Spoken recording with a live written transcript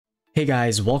Hey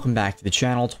guys, welcome back to the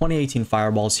channel. 2018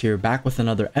 Fireballs here, back with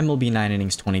another MLB 9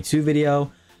 Innings 22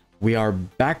 video. We are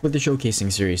back with the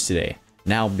showcasing series today.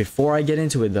 Now, before I get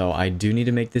into it though, I do need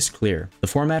to make this clear. The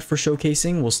format for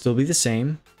showcasing will still be the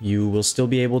same. You will still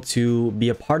be able to be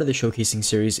a part of the showcasing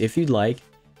series if you'd like,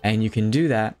 and you can do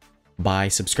that by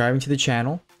subscribing to the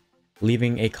channel,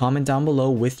 leaving a comment down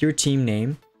below with your team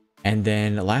name, and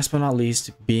then last but not least,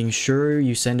 being sure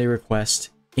you send a request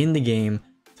in the game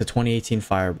to 2018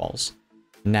 Fireballs.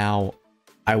 Now,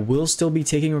 I will still be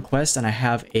taking requests, and I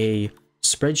have a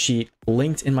spreadsheet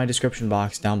linked in my description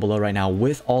box down below right now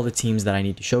with all the teams that I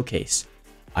need to showcase.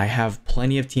 I have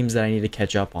plenty of teams that I need to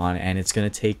catch up on, and it's going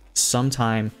to take some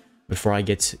time before I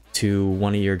get to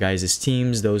one of your guys'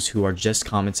 teams, those who are just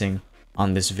commenting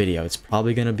on this video. It's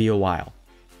probably going to be a while.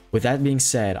 With that being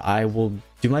said, I will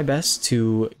do my best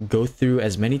to go through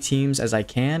as many teams as I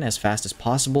can as fast as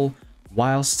possible,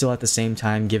 while still at the same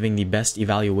time giving the best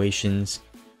evaluations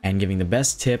and giving the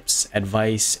best tips,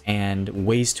 advice, and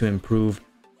ways to improve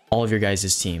all of your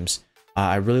guys' teams.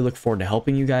 I really look forward to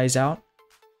helping you guys out,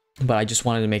 but I just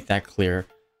wanted to make that clear.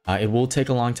 It will take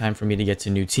a long time for me to get to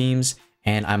new teams,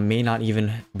 and I may not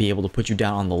even be able to put you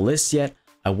down on the list yet.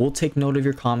 I will take note of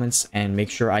your comments and make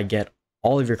sure I get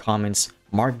all of your comments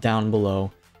marked down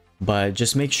below, but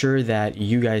just make sure that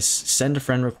you guys send a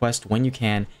friend request when you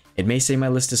can. It may say my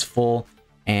list is full,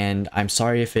 and I'm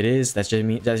sorry if it is. That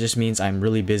just means I'm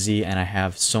really busy and I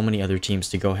have so many other teams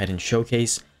to go ahead and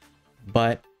showcase.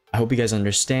 But I hope you guys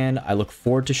understand. I look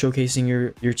forward to showcasing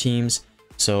your teams,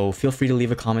 so feel free to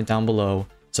leave a comment down below,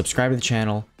 subscribe to the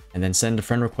channel, and then send a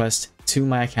friend request to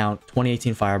my account,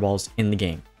 2018 Fireballs, in the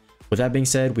game. With that being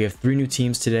said, we have 3 new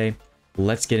teams today.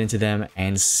 Let's get into them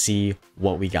and see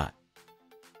what we got.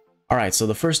 Alright, so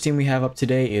the first team we have up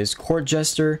today is Court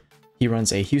Jester. He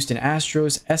runs a Houston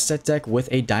Astros S-Set deck with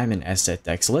a Diamond S-Set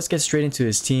deck. So let's get straight into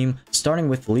his team, starting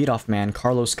with leadoff man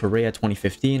Carlos Correa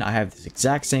 2015. I have this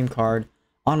exact same card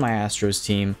on my Astros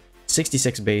team.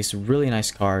 66 base, really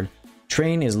nice card.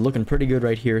 Train is looking pretty good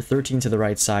right here. 13 to the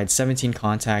right side, 17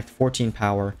 contact, 14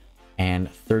 power, and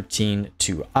 13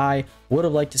 to eye. Would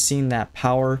have liked to seen that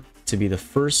power to be the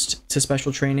first to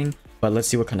special training, but let's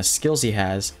see what kind of skills he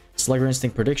has. Slugger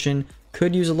Instinct Prediction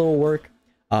could use a little work.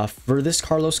 For this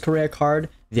Carlos Correa card,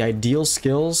 the ideal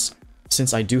skills,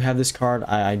 since I do have this card,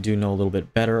 I do know a little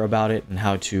bit better about it and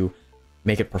how to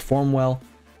make it perform well.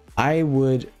 I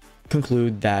would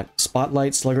conclude that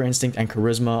Spotlight, Slugger Instinct, and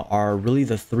Charisma are really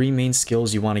the 3 main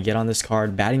skills you want to get on this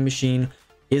card. Batting Machine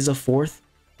is a 4th,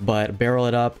 but Barrel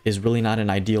It Up is really not an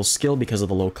ideal skill because of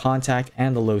the low contact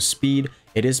and the low speed.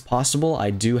 It is possible.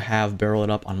 I do have Barrel It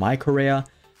Up on my Correa,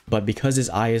 but because his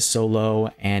eye is so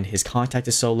low and his contact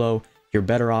is so low, you're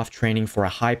better off training for a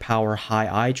high power, high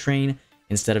eye train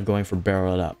instead of going for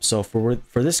Barrel It Up. So for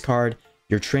this card,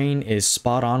 your train is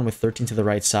spot on with 13 to the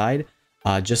right side.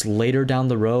 Just later down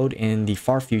the road in the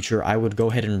far future, I would go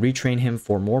ahead and retrain him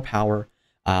for more power,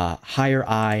 higher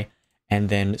eye, and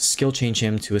then skill change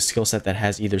him to a skill set that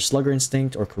has either Slugger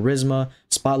Instinct or Charisma,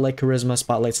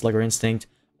 Spotlight Slugger Instinct,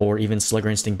 or even Slugger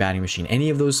Instinct Batting Machine. Any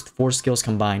of those 4 skills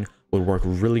combined would work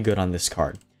really good on this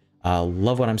card.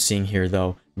 Love what I'm seeing here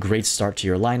though. Great start to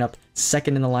your lineup.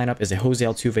 Second in the lineup is a Jose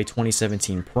Altuve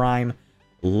 2017 Prime.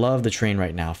 Love the train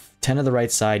right now. 10 to the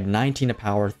right side, 19 to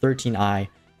power, 13 eye,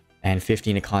 and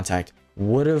 15 to contact.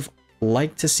 Would have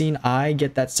liked to seen eye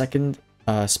get that second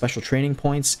special training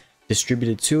points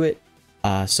distributed to it.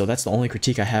 So that's the only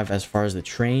critique I have as far as the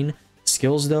train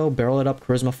skills though. Barrel It Up,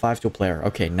 Charisma 5 to a player.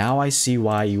 Okay, now I see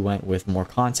why you went with more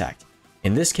contact.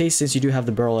 In this case, since you do have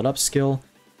the Barrel It Up skill,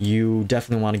 you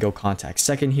definitely want to go contact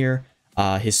second here.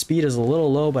 His speed is a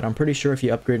little low, but I'm pretty sure if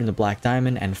you upgrade him to Black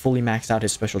Diamond and fully max out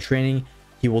his special training,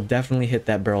 he will definitely hit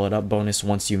that Barrel It Up bonus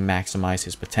once you maximize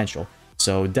his potential.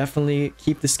 So definitely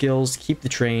keep the skills, keep the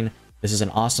train. This is an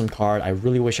awesome card. I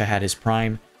really wish I had his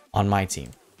Prime on my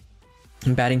team.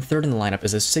 And batting third in the lineup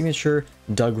is a signature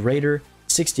Doug Rader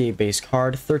 68 base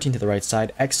card, 13 to the right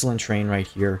side, excellent train right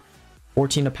here.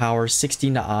 14 to power,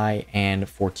 16 to eye, and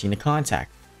 14 to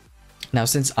contact. Now,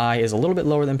 since eye is a little bit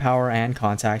lower than power and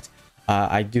contact,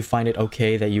 I do find it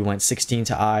okay that you went 16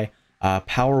 to eye.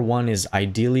 Power 1 is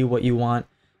ideally what you want,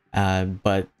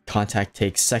 but contact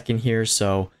takes second here,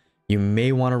 so you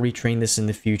may want to retrain this in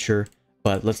the future.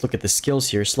 But let's look at the skills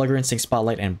here. Slugger Instinct,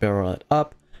 Spotlight, and Barrel It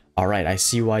Up. Alright, I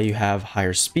see why you have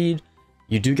higher speed.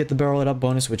 You do get the Barrel It Up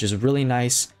bonus, which is really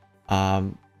nice.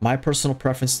 My personal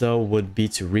preference, though, would be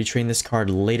to retrain this card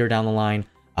later down the line,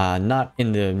 not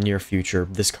in the near future.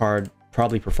 This card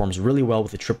probably performs really well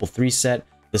with the 333 set.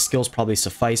 The skills probably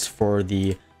suffice for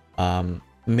the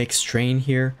mixed train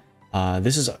here.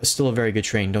 This is still a very good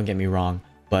train, don't get me wrong,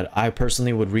 but I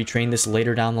personally would retrain this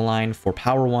later down the line for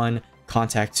power 1,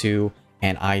 contact 2,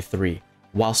 and I3,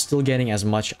 while still getting as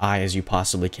much I as you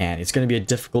possibly can. It's going to be a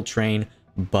difficult train,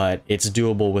 but it's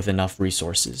doable with enough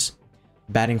resources.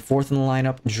 Batting 4th in the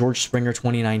lineup, George Springer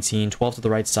 2019, 12 to the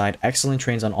right side. Excellent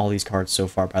trains on all these cards so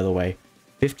far, by the way.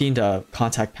 15 to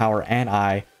contact, power, and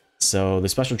I. So the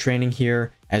special training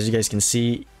here, as you guys can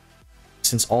see,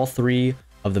 since all 3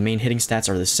 of the main hitting stats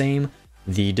are the same,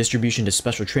 the distribution to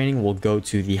special training will go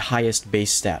to the highest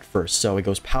base stat first. So it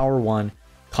goes power 1,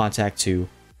 contact 2,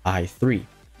 I3.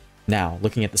 Now,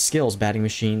 looking at the skills, batting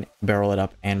machine, barrel it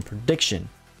up, and prediction.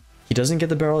 He doesn't get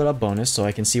the barrel it up bonus, so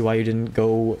I can see why you didn't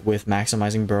go with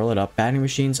maximizing barrel it up. Batting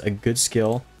machine's a good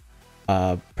skill.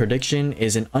 Prediction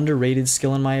is an underrated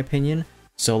skill in my opinion.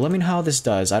 So let me know how this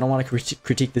does. I don't want to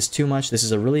critique this too much. This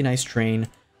is a really nice train,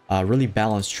 really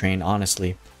balanced train,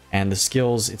 honestly. And the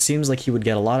skills, it seems like he would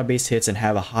get a lot of base hits and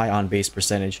have a high on base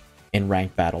percentage in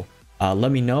ranked battle.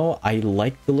 Let me know. I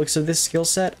like the looks of this skill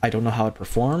set. I don't know how it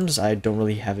performs. I don't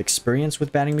really have experience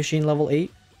with batting machine level 8.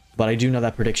 But I do know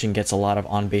that prediction gets a lot of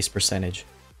on-base percentage.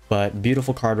 But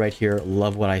beautiful card right here.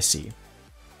 Love what I see.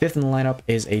 5th in the lineup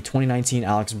is a 2019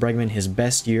 Alex Bregman. His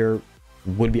best year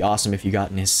would be awesome if you got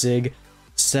in his SIG.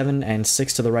 7 and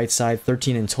 6 to the right side.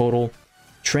 13 in total.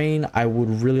 Train, I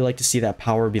would really like to see that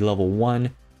power be level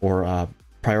 1 or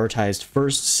prioritized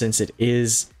first, since it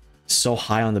is so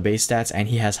high on the base stats and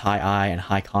he has high I and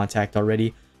high contact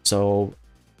already. So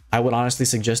I would honestly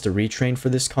suggest a retrain for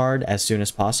this card as soon as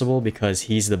possible, because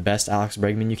he's the best Alex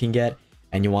Bregman you can get,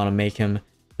 and you want to make him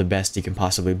the best he can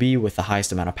possibly be with the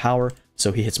highest amount of power,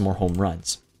 so he hits more home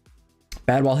runs.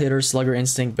 Bad ball hitter, slugger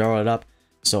instinct, barrel it up.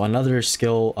 So another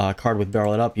skill card with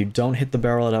barrel it up. You don't hit the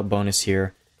barrel it up bonus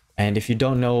here, and if you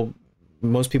don't know,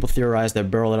 most people theorize that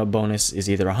barrel it up bonus is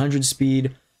either 100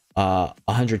 speed,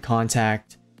 100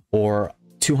 contact, or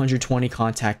 220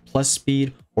 contact plus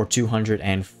speed, or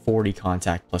 240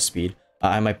 contact plus speed.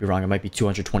 I might be wrong. It might be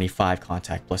 225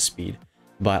 contact plus speed.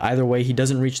 But either way, he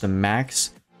doesn't reach the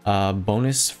max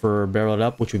bonus for barrel it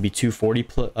up, which would be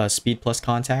 240 speed plus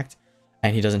contact.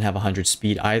 And he doesn't have 100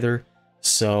 speed either.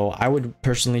 So I would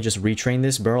personally just retrain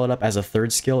this. Barrel it up as a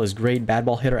 3rd skill is great. Bad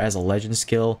ball hitter as a legend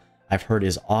skill, I've heard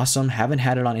is awesome. Haven't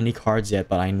had it on any cards yet,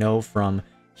 but I know from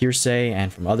hearsay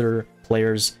and from other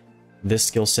players, this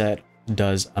skill set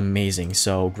does amazing.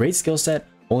 So great skill set.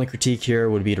 Only critique here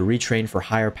would be to retrain for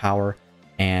higher power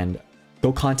and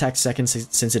go contact 2nd,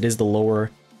 since it is the lower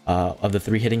of the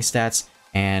 3 hitting stats,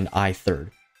 and I 3rd.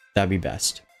 That'd be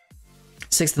best.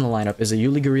 6th in the lineup is a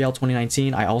Yuli Gurriel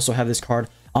 2019. I also have this card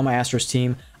on my Astros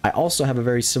team. I also have a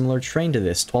very similar train to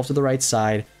this. 12 to the right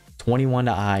side, 21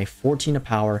 to I, 14 to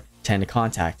power, 10 to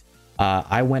contact.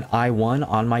 I went I1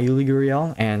 on my Yuli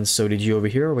Gurriel, and so did you over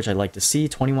here, which I'd like to see.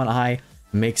 21 I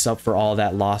makes up for all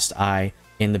that lost I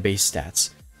in the base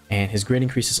stats. And his grade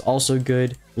increase is also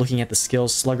good. Looking at the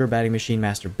skills, slugger, batting machine,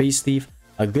 master, base thief.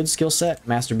 A good skill set.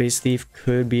 Master, base thief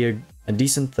could be a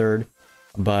decent 3rd,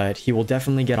 but he will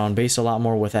definitely get on base a lot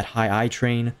more with that high I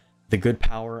train. The good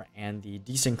power and the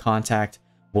decent contact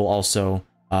will also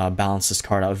balance this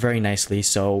card out very nicely.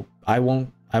 So I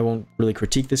won't really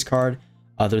critique this card,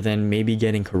 other than maybe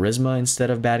getting charisma instead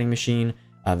of batting machine.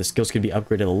 The skills could be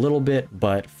upgraded a little bit,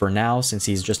 but for now, since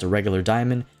he's just a regular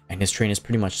diamond and his train is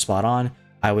pretty much spot on,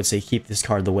 I would say keep this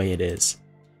card the way it is.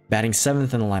 Batting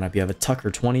 7th in the lineup, you have a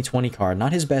Tucker 2020 card.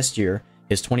 Not his best year.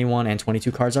 His 21 and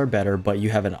 22 cards are better, but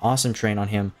you have an awesome train on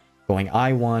him, going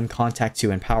I1, contact 2,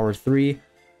 and power 3.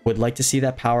 Would like to see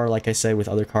that power, like I said with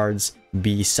other cards,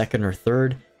 be 2nd or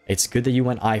 3rd. It's good that you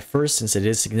went I first, since it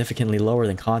is significantly lower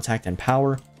than contact and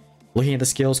power. Looking at the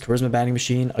skills, charisma, batting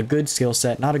machine, a good skill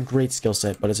set. Not a great skill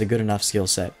set, but it's a good enough skill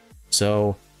set.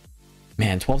 So,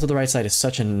 man, 12 to the right side is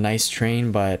such a nice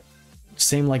train, but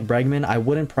same like Bregman, I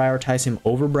wouldn't prioritize him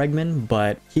over Bregman,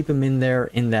 but keep him in there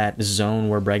in that zone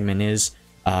where Bregman is.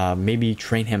 Maybe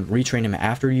retrain him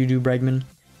after you do Bregman.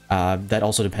 That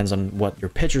also depends on what your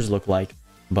pitchers look like,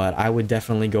 but I would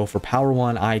definitely go for power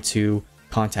 1, I2,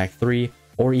 contact 3,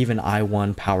 or even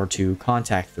I1, power 2,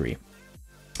 contact 3.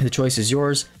 The choice is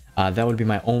yours. That would be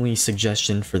my only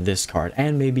suggestion for this card,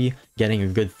 and maybe getting a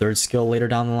good 3rd skill later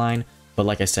down the line. But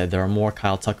like I said, there are more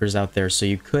Kyle Tuckers out there, so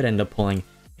you could end up pulling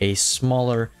a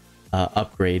smaller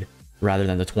upgrade rather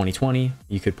than the 2020.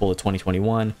 You could pull a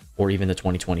 2021 or even the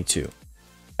 2022.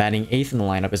 Batting 8th in the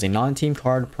lineup is a non-team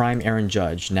card, Prime Aaron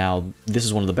Judge. Now, this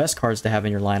is one of the best cards to have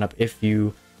in your lineup if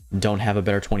you don't have a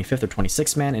better 25th or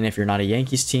 26th man, and if you're not a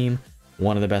Yankees team,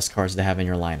 one of the best cards to have in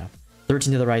your lineup.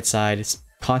 13 to the right side,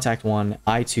 contact 1,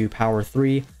 I2, power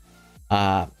 3.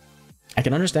 I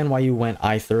can understand why you went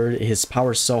I third. His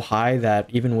power is so high that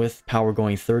even with power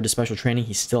going third to special training,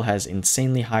 he still has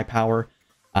insanely high power.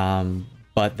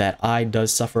 But that I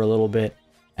does suffer a little bit,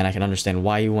 and I can understand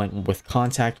why you went with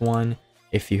contact 1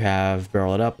 if you have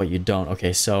barrel it up, but you don't.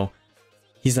 Okay, so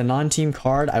he's a non-team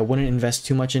card. I wouldn't invest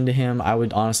too much into him. I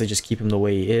would honestly just keep him the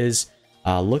way he is.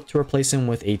 Look to replace him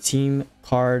with a team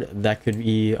card. That could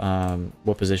be,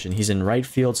 what position? He's in right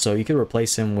field, so you could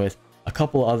replace him with a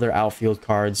couple other outfield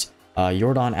cards.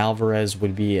 Yordan Alvarez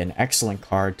would be an excellent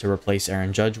card to replace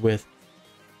Aaron Judge with,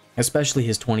 especially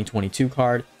his 2022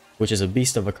 card, which is a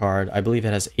beast of a card. I believe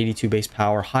it has 82 base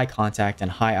power, high contact,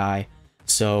 and high eye.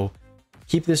 So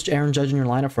keep this Aaron Judge in your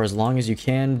lineup for as long as you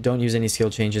can. Don't use any skill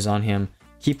changes on him.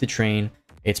 Keep the train.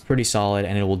 It's pretty solid,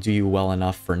 and it will do you well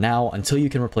enough for now until you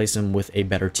can replace him with a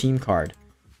better team card.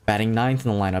 Batting 9th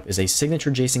in the lineup is a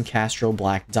signature Jason Castro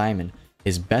Black Diamond.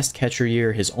 His best catcher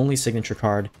year, his only signature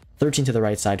card, 13 to the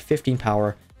right side, 15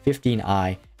 power, 15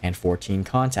 eye, and 14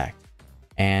 contact.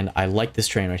 And I like this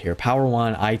train right here. Power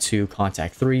 1, eye 2,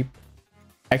 contact 3.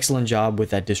 Excellent job with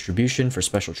that distribution for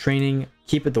special training.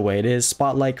 Keep it the way it is.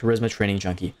 Spotlight, charisma, training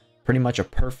junkie. Pretty much a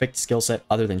perfect skill set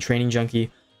other than training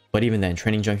junkie. But even then,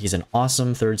 training junkie is an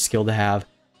awesome third skill to have.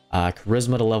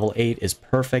 Charisma to level 8 is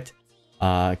perfect.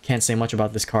 Can't say much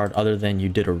about this card other than you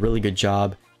did a really good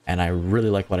job, and I really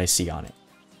like what I see on it.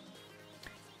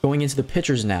 Going into the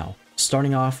pitchers now.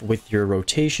 Starting off with your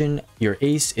rotation, your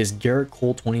ace is Garrett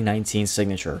Cole 2019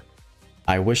 signature.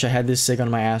 I wish I had this sig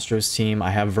on my Astros team. I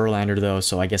have Verlander though,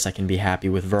 so I guess I can be happy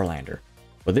with Verlander.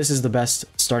 But this is the best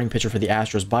starting pitcher for the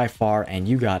Astros by far, and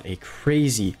you got a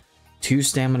crazy 2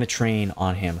 stamina train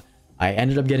on him. I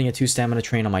ended up getting a 2 stamina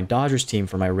train on my Dodgers team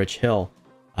for my Rich Hill,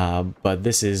 but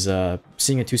this is,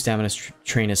 seeing a 2 stamina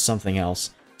train is something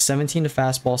else. 17 to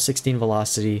fastball, 16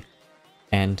 velocity,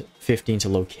 and 15 to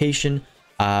location.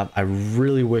 I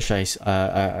really wish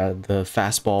the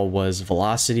fastball was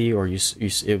velocity, or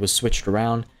it was switched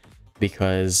around,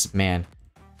 because man,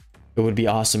 it would be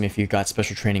awesome if you got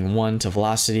special training 1 to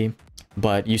velocity,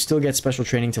 but you still get special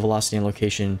training to velocity and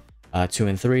location 2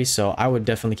 and 3. So I would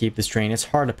definitely keep this train. It's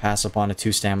hard to pass up on a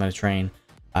 2 stamina train.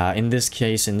 In this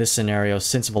case, in this scenario,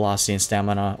 since velocity and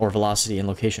stamina, or velocity and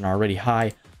location are already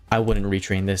high, I wouldn't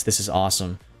retrain this. This is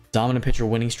awesome. Dominant pitcher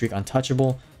winning streak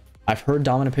untouchable. I've heard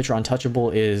dominant pitcher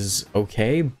untouchable is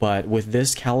okay, but with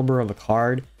this caliber of a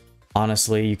card,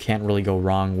 honestly, you can't really go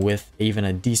wrong with even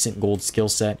a decent gold skill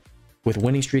set. With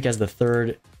winning streak as the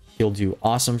third, he'll do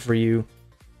awesome for you.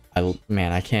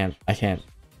 Man, I can't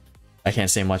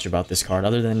say much about this card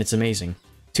other than it's amazing.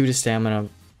 2 to stamina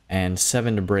and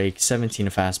 7 to break, 17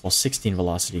 to fastball, 16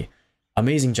 velocity.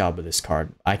 Amazing job with this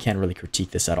card. I can't really critique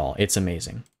this at all. It's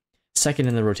amazing. Second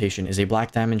in the rotation is a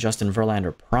Black Diamond Justin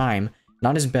Verlander Prime.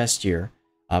 Not his best year,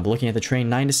 but looking at the train,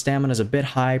 9 to stamina is a bit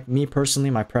high. Me personally,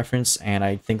 my preference, and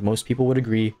I think most people would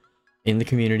agree in the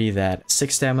community, that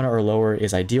 6 stamina or lower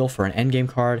is ideal for an endgame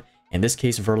card. In this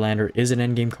case, Verlander is an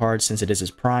endgame card since it is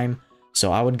his prime.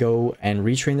 So I would go and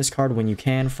retrain this card when you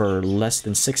can for less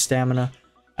than 6 stamina,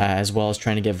 as well as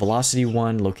trying to get velocity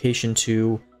 1, location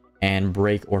 2, and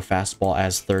break or fastball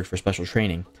as third for special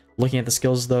training. Looking at the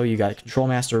skills though, you got control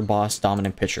master, boss,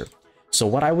 dominant pitcher. So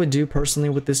what I would do personally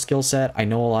with this skill set, I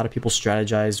know a lot of people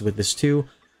strategize with this too.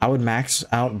 I would max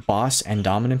out boss and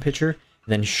dominant pitcher,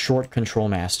 then short control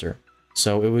master.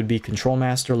 So it would be control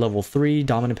master level 3,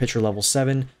 dominant pitcher level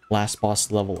 7, last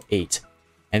boss level 8.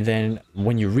 And then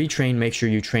when you retrain, make sure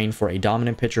you train for a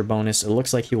dominant pitcher bonus. It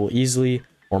looks like he will easily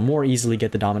or more easily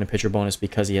get the dominant pitcher bonus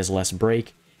because he has less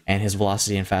break, and his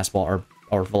velocity and fastball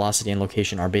or velocity and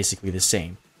location are basically the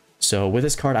same. So with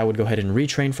this card, I would go ahead and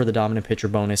retrain for the dominant pitcher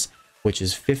bonus, which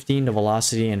is 15 to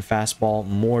velocity and fastball,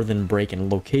 more than break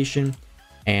and location,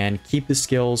 and keep the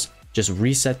skills. Just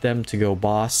reset them to go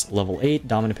boss level 8,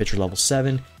 dominant pitcher level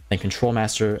 7, then control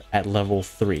master at level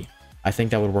 3. I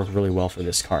think that would work really well for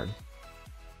this card.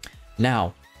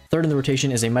 Now, third in the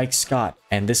rotation is a Mike Scott,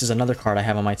 and this is another card I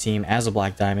have on my team as a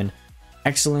Black Diamond.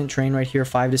 Excellent train right here,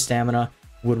 5 to stamina.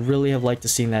 Would really have liked to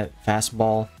see that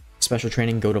fastball special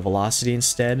training go to velocity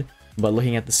instead, but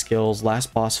looking at the skills,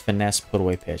 last boss, finesse, put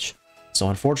away pitch. So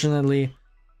unfortunately,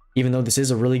 even though this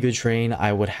is a really good train,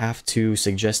 I would have to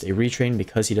suggest a retrain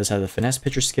because he does have the finesse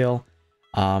pitcher skill.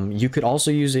 You could also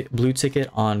use a blue ticket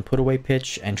on put away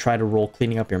pitch and try to roll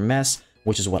cleaning up your mess,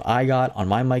 which is what I got on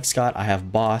my Mike Scott. I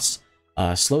have boss,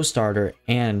 slow starter,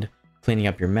 and cleaning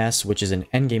up your mess, which is an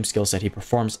endgame skill set. He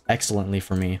performs excellently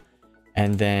for me.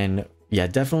 And then, yeah,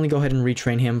 definitely go ahead and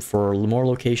retrain him for more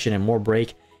location and more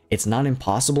break. It's not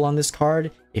impossible on this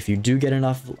card. If you do get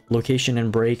enough location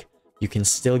and break, you can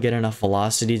still get enough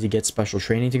velocity to get special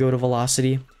training to go to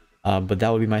velocity. but that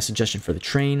would be my suggestion for the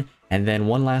train. And then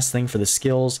one last thing for the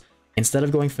skills, instead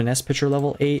of going finesse pitcher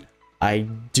level 8, I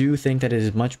do think that it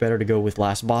is much better to go with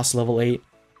last boss level 8,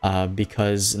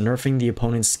 because nerfing the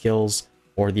opponent's skills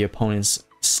or the opponent's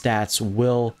stats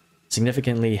will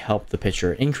significantly help the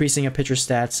pitcher. Increasing a pitcher's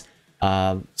stats,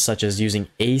 such as using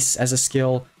ace as a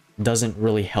skill, doesn't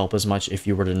really help as much if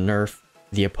you were to nerf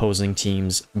the opposing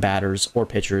team's batters or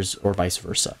pitchers or vice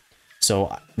versa.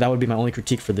 So that would be my only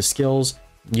critique for the skills.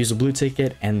 Use a blue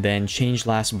ticket and then change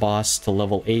last boss to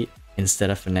level 8 instead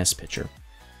of finesse pitcher.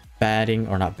 Batting,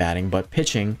 or not batting, but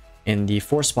pitching in the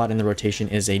 4th spot in the rotation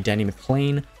is a Denny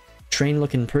McLain. Train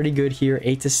looking pretty good here,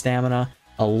 8 to stamina,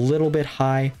 a little bit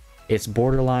high. It's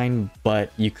borderline,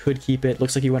 but you could keep it.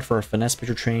 Looks like you went for a finesse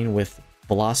pitcher train with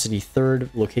velocity 3rd,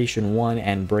 location 1,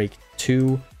 and break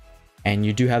 2. And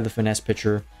you do have the finesse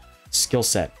pitcher skill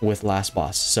set with last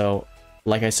boss. So,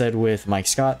 like I said with Mike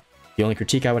Scott, the only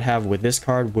critique I would have with this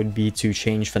card would be to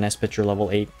change finesse pitcher level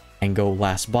 8 and go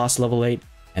last boss level 8,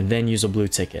 and then use a blue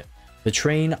ticket. The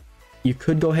train, you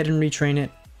could go ahead and retrain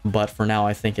it, but for now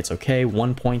I think it's okay.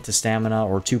 1 point to stamina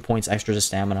or 2 points extra to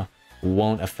stamina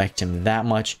won't affect him that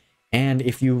much. And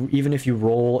even if you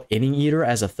roll Inning Eater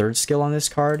as a 3rd skill on this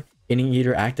card, Inning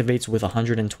Eater activates with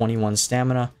 121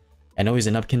 stamina. I know he's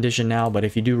in up condition now, but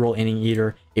if you do roll Inning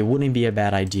Eater, it wouldn't be a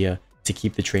bad idea to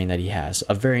keep the train that he has.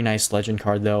 A very nice legend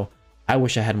card though. I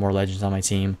wish I had more legends on my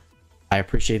team. I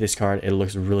appreciate this card. It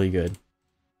looks really good.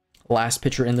 Last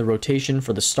pitcher in the rotation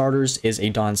for the starters is a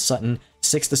Don Sutton,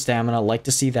 6 to stamina. Like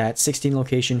to see that. 16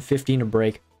 location, 15 to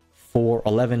break,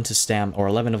 11 to stam or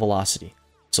 11 to velocity.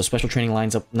 So special training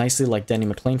lines up nicely like Denny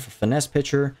McLain for finesse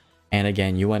pitcher. And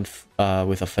again, you went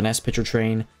with a finesse pitcher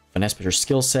train, finesse pitcher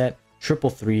skill set, triple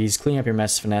threes, clean up your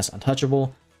mess, finesse,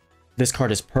 untouchable. This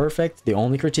card is perfect. The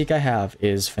only critique I have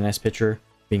is finesse pitcher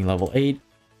being level 8.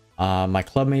 My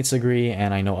clubmates agree,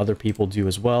 and I know other people do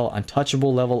as well.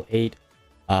 Untouchable level 8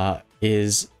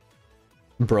 is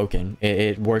broken.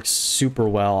 It works super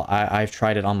well. I've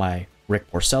tried it on my Rick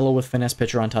Porcello with finesse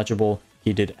pitcher untouchable.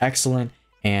 He did excellent.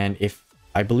 And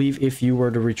I believe if you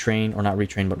were to retrain, or not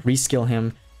retrain, but reskill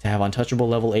him to have untouchable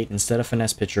level 8 instead of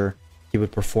finesse pitcher, he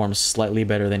would perform slightly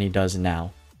better than he does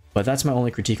now. But that's my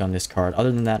only critique on this card.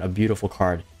 Other than that, a beautiful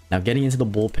card. Now getting into the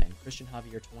bullpen, Christian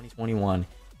Javier 2021,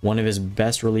 one of his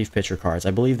best relief pitcher cards.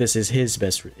 I believe this is his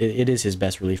best. It is his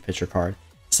best relief pitcher card.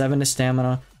 7 to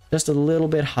stamina, just a little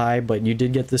bit high, but you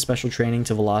did get the special training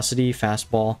to velocity,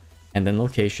 fastball, and then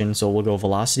location. So we'll go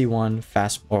velocity 1,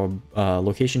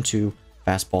 location 2,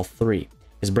 fastball 3.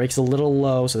 His break's a little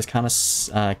low, so it's kind of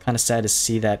sad to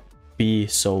see that be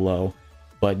so low.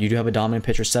 But you do have a dominant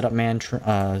pitcher setup man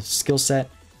skill set,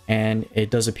 and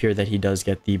it does appear that he does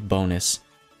get the bonus.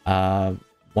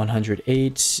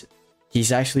 108.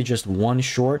 He's actually just 1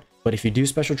 short, but if you do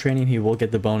special training, he will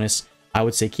get the bonus. I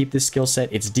would say keep this skill set.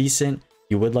 It's decent.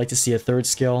 You would like to see a 3rd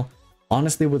skill.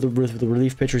 Honestly, with the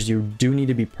relief pitchers, you do need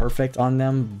to be perfect on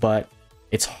them, but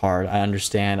it's hard. I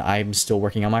understand. I'm still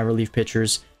working on my relief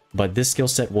pitchers, but this skill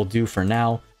set will do for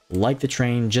now. Like the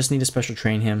train, just need to special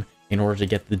train him in order to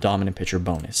get the dominant pitcher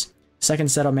bonus. Second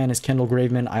setup man is Kendall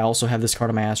Graveman. I also have this card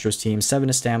on my Astros team. 7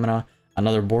 to stamina,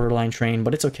 another borderline train,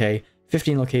 but it's okay.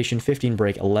 15 location, 15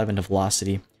 break, 11 to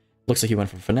velocity. Looks like he went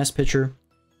for finesse pitcher,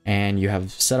 and you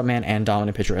have setup man and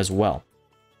dominant pitcher as well.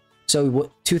 So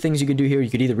 2 things you could do here. You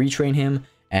could either retrain him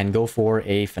and go for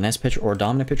a finesse pitcher or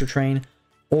dominant pitcher train,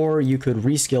 or you could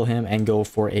reskill him and go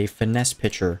for a finesse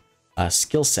pitcher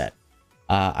skill set.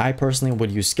 I personally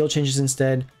would use skill changes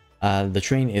instead. The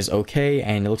train is okay,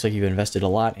 and it looks like you've invested a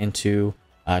lot into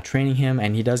training him,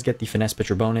 and he does get the finesse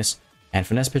pitcher bonus. And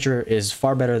finesse pitcher is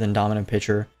far better than dominant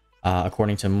pitcher,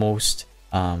 according to most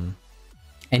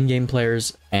endgame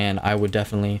players, and I would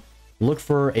definitely look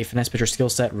for a finesse pitcher skill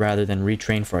set rather than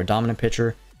retrain for a dominant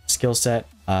pitcher skill set.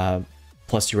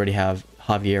 Plus, you already have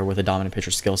Javier with a dominant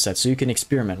pitcher skill set, so you can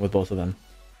experiment with both of them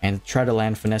and try to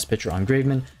land finesse pitcher on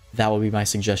Graveman. That will be my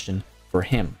suggestion for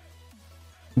him.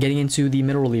 Getting into the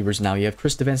middle relievers now, you have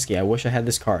Chris Davinsky. I wish I had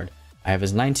this card. I have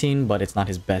his 19, but it's not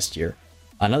his best year.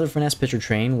 Another finesse pitcher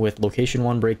train with location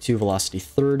 1, break 2, velocity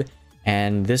 3rd,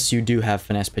 and this you do have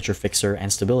finesse pitcher fixer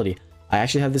and stability. I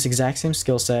actually have this exact same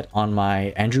skill set on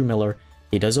my Andrew Miller.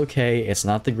 He does okay. It's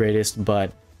not the greatest,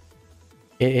 but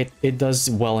it does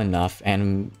well enough,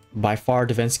 and by far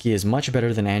Davinsky is much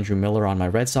better than Andrew Miller on my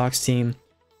Red Sox team.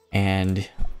 And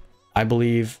I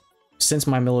believe since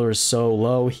my Miller is so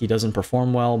low, he doesn't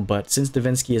perform well, but since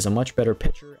Davinsky is a much better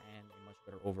pitcher and a much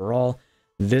better overall,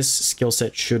 this skill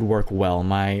set should work well.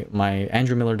 My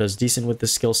Andrew Miller does decent with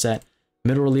this skill set.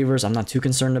 Middle relievers I'm not too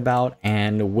concerned about,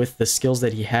 and with the skills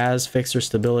that he has, fixer,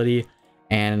 stability,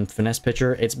 and finesse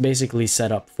pitcher. It's basically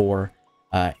set up for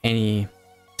any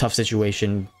tough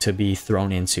situation to be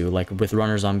thrown into, like with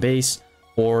runners on base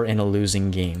or in a losing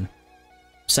game.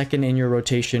 Second in your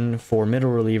rotation for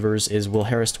middle relievers is Will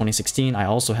Harris 2016. I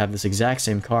also have this exact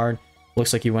same card.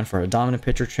 Looks like you went for a dominant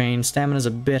pitcher train. Stamina's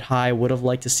a bit high. Would have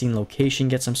liked to seen location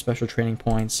get some special training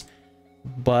points,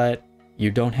 but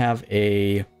you don't have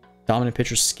a dominant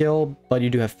pitcher skill, but you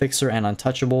do have fixer and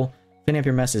untouchable. Cleaning up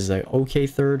your mess is an okay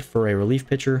third for a relief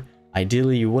pitcher.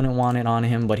 Ideally, you wouldn't want it on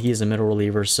him, but he is a middle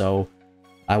reliever, so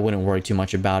I wouldn't worry too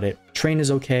much about it. Train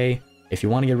is okay. If you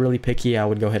want to get really picky, I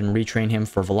would go ahead and retrain him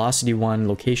for velocity 1,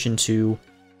 location 2,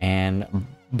 and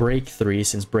break 3,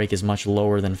 since break is much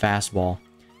lower than fastball.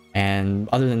 And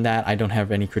other than that, I don't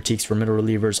have any critiques for middle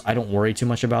relievers. I don't worry too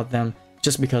much about them,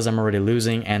 just because I'm already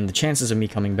losing, and the chances of me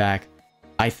coming back,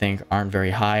 I think, aren't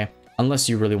very high, unless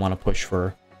you really want to push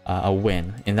for a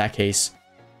win. In that case,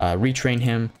 retrain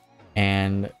him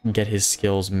and get his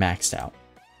skills maxed out.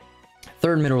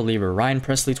 Third middle reliever, Ryan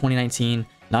Presley 2019.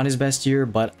 Not his best year,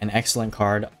 but an excellent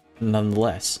card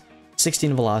nonetheless.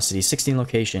 16 velocity, 16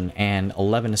 location, and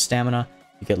 11 stamina.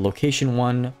 You get location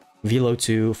 1, velo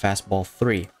 2, fastball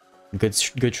 3.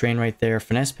 Good train right there.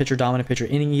 Finesse pitcher, dominant pitcher,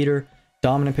 inning eater.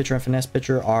 Dominant pitcher and finesse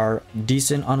pitcher are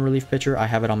decent on relief pitcher. I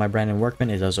have it on my Brandon Workman.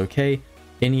 It does okay.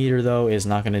 Inning eater, though, is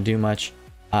not going to do much.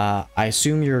 I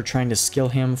assume you're trying to skill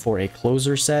him for a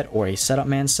closer set or a setup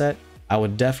man set. I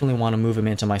would definitely want to move him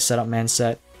into my setup man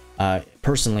set.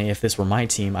 Personally, if this were my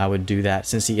team, I would do that,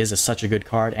 since he is such a good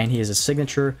card and he is a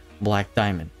signature black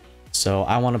diamond. So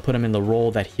I want to put him in the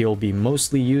role that he'll be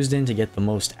mostly used in to get the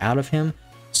most out of him.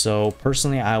 So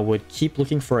personally, I would keep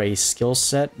looking for a skill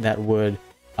set that would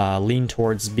lean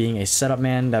towards being a setup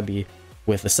man. That'd be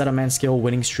with a setup man skill,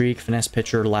 winning streak, finesse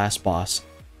pitcher, last boss.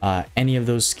 Any of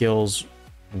those skills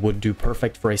would do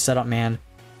perfect for a setup man,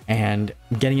 and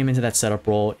getting him into that setup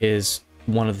role is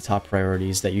one of the top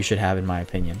priorities that you should have, in my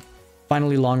opinion.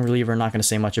 Finally, long reliever, not going to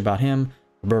say much about him.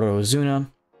 Roberto Ozuna,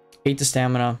 8 to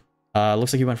stamina.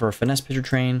 Looks like he went for a finesse pitcher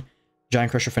train.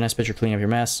 Giant crusher, finesse pitcher, clean up your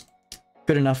mess.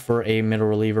 Good enough for a middle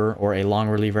reliever, or a long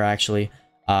reliever, actually.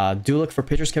 Do look for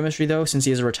pitcher's chemistry, though. Since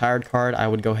he is a retired card, I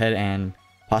would go ahead and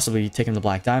possibly take him to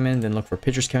black diamond, then look for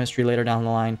pitcher's chemistry later down the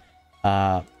line.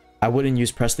 I wouldn't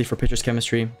use Presley for pitcher's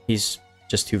chemistry. He's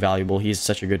just too valuable. He's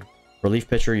such a good relief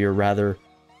pitcher. You're rather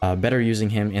better using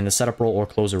him in the setup role or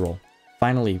closer role.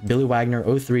 Finally, Billy Wagner,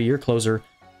 03, your closer.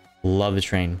 Love the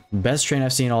train. Best train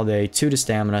I've seen all day. 2 to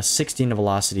stamina, 16 to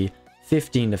velocity,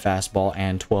 15 to fastball,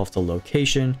 and 12 to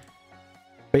location.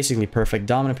 Basically perfect.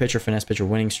 Dominant pitcher, finesse pitcher,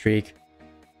 winning streak.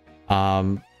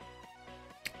 I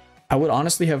would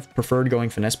honestly have preferred going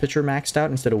finesse pitcher maxed out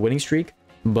instead of winning streak,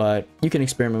 but you can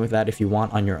experiment with that if you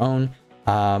want on your own.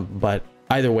 But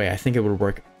either way, I think it would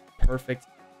work perfect,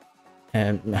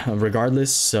 and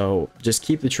regardless. So just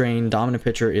keep the train. Dominant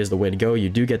pitcher is the way to go. You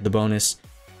do get the bonus,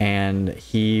 and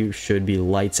he should be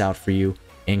lights out for you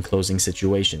in closing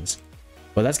situations.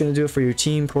 But that's going to do it for your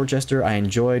team, Court Jester. I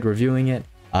enjoyed reviewing it.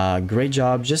 Great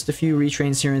job. Just a few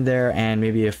retrains here and there, and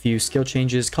maybe a few skill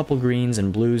changes, couple greens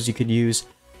and blues you could use.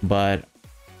 But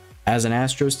as an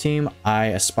Astros team, I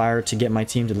aspire to get my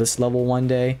team to this level one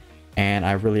day, and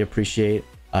I really appreciate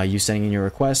you sending in your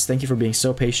requests. Thank you for being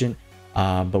so patient.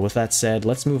 But with that said,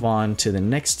 let's move on to the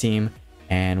next team,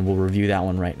 and we'll review that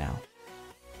one right now.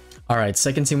 All right,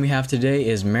 second team we have today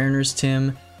is Mariners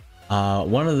Tim.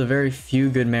 One of the very few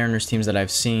good Mariners teams that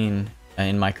I've seen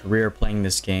in my career playing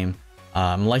this game.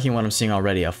 I'm liking what I'm seeing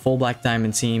already. A full black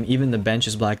diamond team. Even the bench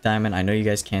is black diamond. I know you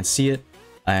guys can't see it.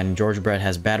 And George Brett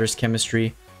has batter's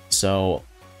chemistry. So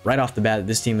right off the bat,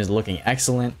 this team is looking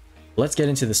excellent. Let's get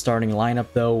into the starting lineup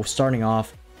though. Starting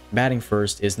off, batting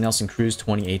first is Nelson Cruz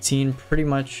 2018. Pretty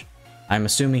much, I'm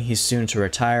assuming he's soon to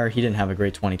retire. He didn't have a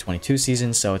great 2022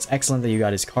 season, so it's excellent that you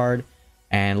got his card.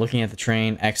 And looking at the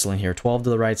train, excellent here. 12 to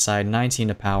the right side, 19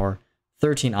 to power,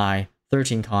 13 eye,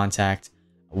 13 contact.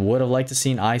 Would have liked to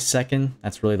seen eye second.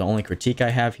 That's really the only critique I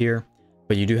have here.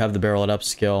 But you do have the barrel it up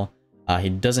skill. He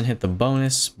doesn't hit the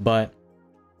bonus, but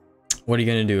what are you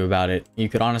going to do about it? You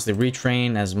could honestly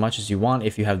retrain as much as you want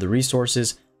if you have the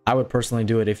resources. I would personally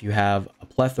do it if you have a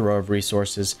plethora of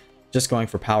resources. Just going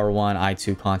for power 1, eye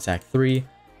 2, contact 3.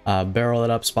 Barrel it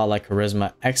up, spotlight,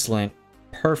 charisma. Excellent,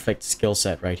 perfect skill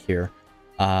set right here.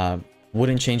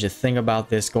 Wouldn't change a thing about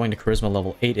this. Going to charisma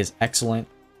level 8 is excellent.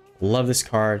 Love this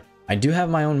card. I do have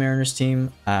my own Mariners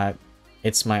team.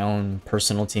 It's my own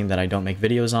personal team that I don't make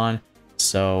videos on.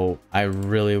 So I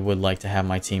really would like to have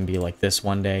my team be like this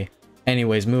one day.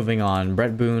 Anyways, moving on.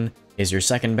 Brett Boone is your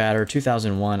second batter,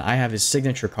 2001. I have his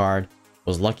signature card.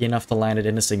 Was lucky enough to land it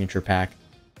in the signature pack.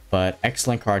 but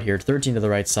excellent card here. 13 to the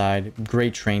right side,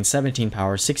 great train, 17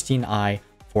 power, 16 eye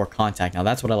for contact. Now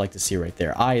that's what I like to see right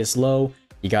there. Eye is low.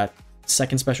 You got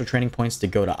second special training points to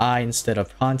go to eye instead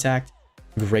of contact.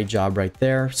 Great job right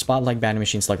there. Spotlight, batting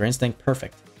machine, slugger instinct,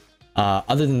 perfect.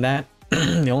 Other than that,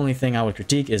 the only thing I would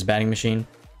critique is batting machine.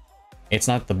 It's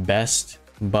not the best,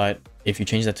 but if you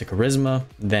change that to charisma,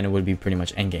 then it would be pretty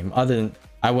much endgame. Other than,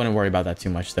 I wouldn't worry about that too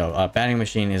much though. Batting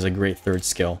machine is a great third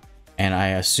skill, and I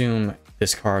assume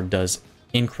this card does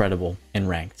incredible in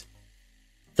ranked.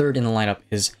 Third in the lineup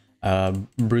is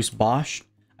Bruce Bosch.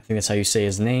 I think that's how you say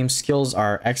his name. Skills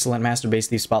are excellent. Master Base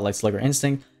Thief, Spotlight, Slugger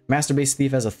Instinct. Master Base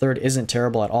Thief as a third isn't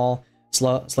terrible at all.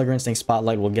 Slugger Instinct,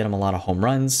 Spotlight will get him a lot of home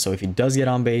runs, so if he does get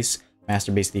on base,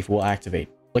 Master Base Thief will activate.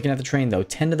 Looking at the train though,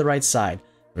 10 to the right side.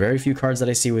 Very few cards that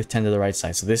I see with 10 to the right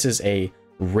side, so this is a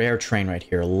rare train right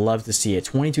here. Love to see it.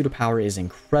 22 to power is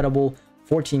incredible.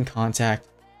 14 contact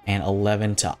and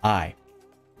 11 to eye.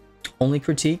 Only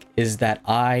critique is that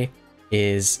eye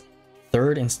is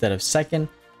third instead of second,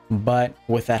 but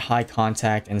with that high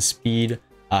contact and speed,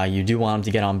 you do want him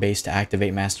to get on base to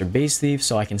activate Master Base Thief,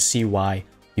 so I can see why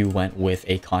you went with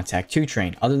a contact 2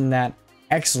 train. Other than that,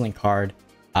 excellent card.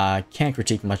 Can't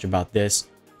critique much about this.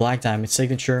 Black Diamond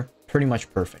signature, pretty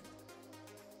much perfect.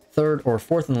 Third or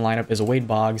fourth in the lineup is a Wade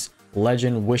Boggs,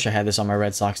 legend. Wish I had this on my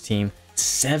Red Sox team.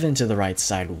 7 to the right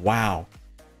side. Wow.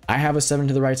 I have a 7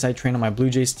 to the right side train on my Blue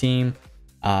Jays team.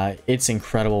 It's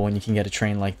incredible when you can get a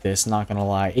train like this, not gonna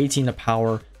lie. 18 to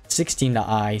power, 16 to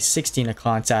eye, 16 to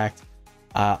contact.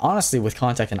 Honestly, with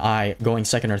contact and eye, going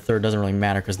second or third doesn't really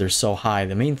matter because they're so high.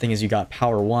 The main thing is you got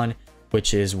power 1,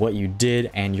 which is what you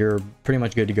did, and you're pretty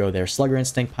much good to go there. Slugger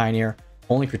Instinct, Pioneer.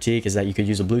 Only critique is that you could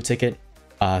use a blue ticket.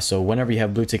 So whenever you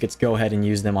have blue tickets, go ahead and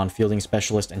use them on Fielding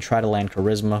Specialist and try to land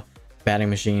Charisma, Batting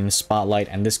Machine, Spotlight,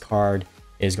 and this card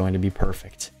is going to be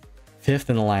perfect. Fifth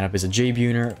in the lineup is a Jay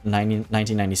Buhner,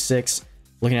 1996.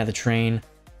 Looking at the train.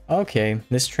 Okay,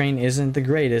 this train isn't the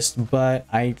greatest, but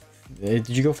did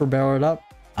you go for barrel it up?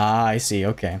 Ah, I see.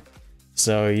 Okay.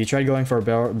 So you tried going for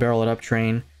a barrel it up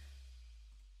train.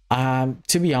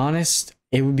 To be honest,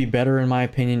 it would be better in my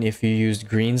opinion if you used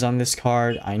greens on this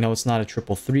card. I know it's not a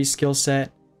 333 skill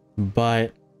set,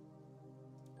 but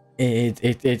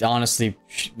it honestly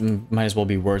might as well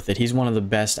be worth it. He's one of the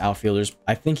best outfielders.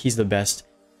 I think he's the best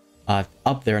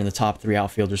up there in the top 3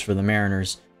 outfielders for the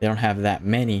Mariners. They don't have that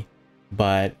many,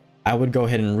 but I would go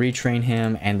ahead and retrain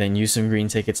him and then use some green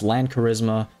tickets, land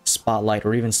Charisma, Spotlight,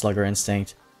 or even Slugger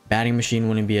Instinct. Batting Machine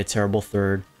wouldn't be a terrible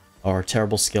third or a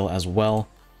terrible skill as well.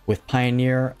 With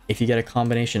Pioneer, if you get a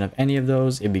combination of any of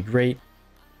those, it'd be great.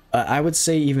 I would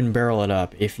say even barrel it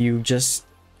up. If you just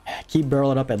keep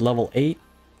barrel it up at level 8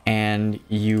 and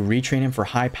you retrain him for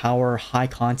high power, high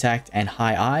contact, and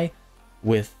high eye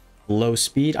with low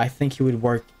speed, I think he would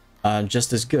work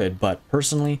just as good. But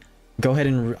personally,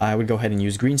 I would go ahead and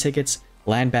use green tickets,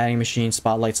 land Batting Machine,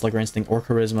 Spotlight, Slugger Instinct, or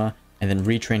Charisma, and then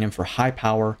retrain him for high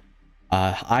power,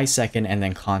 eye second, and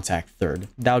then contact third.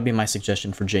 That would be my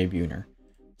suggestion for Jay Buhner.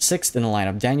 Sixth in the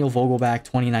lineup, Daniel Vogelbach,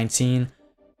 2019.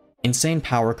 Insane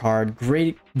power card,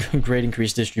 great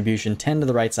increased distribution, 10 to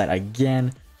the right side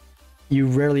again. You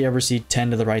rarely ever see 10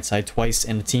 to the right side twice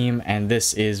in a team, and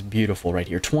this is beautiful right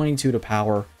here. 22 to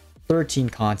power,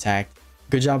 13 contact.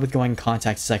 Good job with going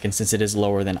contact second since it is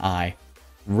lower than eye.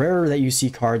 Rare that you see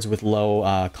cards with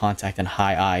low contact and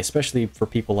high eye, especially for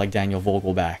people like Daniel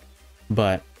Vogelbach.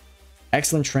 But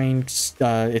excellent train,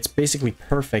 it's basically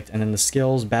perfect. And then the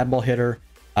skills, bad ball hitter,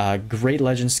 great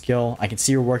legend skill. I can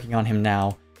see you're working on him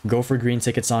now. Go for green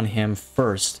tickets on him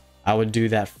first. I would do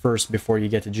that first before you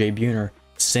get to Jay Buhner.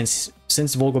 Since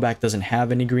Vogelbach doesn't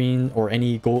have any green or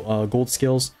any gold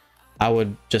skills, I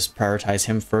would just prioritize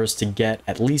him first to get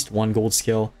at least 1 gold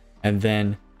skill and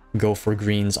then go for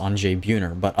greens on Jay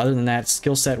Buhner. But other than that,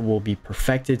 skill set will be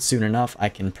perfected soon enough. I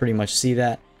can pretty much see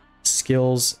that.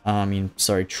 Skills,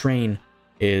 train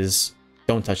is,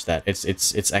 don't touch that.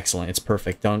 It's excellent. It's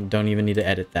perfect. Don't even need to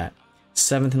edit that.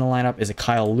 Seventh in the lineup is a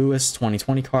Kyle Lewis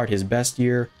 2020 card, his best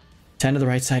year. 10 to the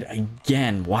right side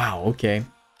again. Wow, okay.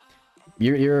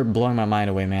 You're blowing my mind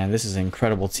away, man. This is an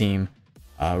incredible team.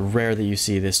 Rare that you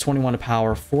see this. 21 to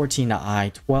power, 14 to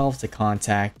eye, 12 to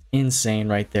contact. Insane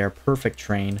right there. Perfect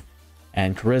train.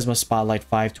 And Charisma, Spotlight,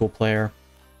 5-tool player.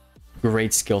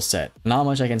 Great skill set. Not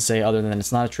much I can say other than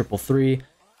it's not a 333,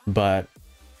 but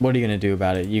what are you going to do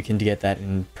about it? You can get that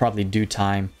in probably due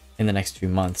time in the next few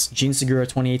months. Gene Segura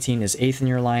 2018 is 8th in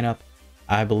your lineup.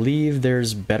 I believe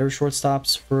there's better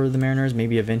shortstops for the Mariners,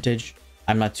 maybe a vintage.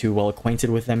 I'm not too well acquainted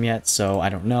with them yet, so I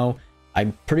don't know.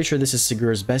 I'm pretty sure this is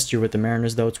Segura's best year with the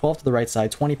Mariners though. 12 to the right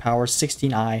side, 20 power,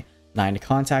 16 eye, 9 to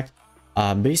contact.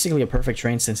 Basically a perfect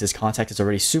train since his contact is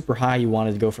already super high. You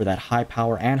wanted to go for that high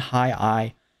power and high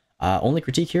eye. Only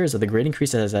critique here is that the grade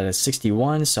increase is at a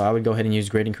 61, so I would go ahead and use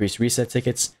grade increase reset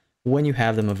tickets when you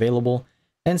have them available.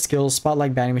 And skills,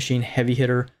 Spotlight Batting Machine, Heavy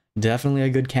Hitter, definitely a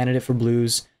good candidate for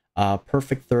blues.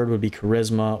 Perfect third would be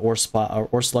Charisma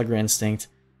or Slugger Instinct,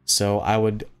 so I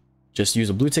would just use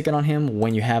a blue ticket on him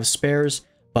when you have spares,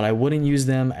 but I wouldn't use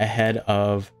them ahead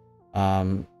of...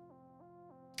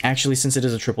 Actually, since it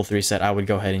is a 3-3 set, I would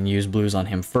go ahead and use blues on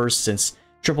him first, since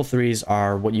 3-3s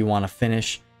are what you want to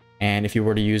finish. And if you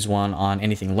were to use one on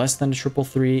anything less than a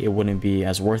 3-3, it wouldn't be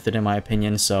as worth it in my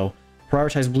opinion. So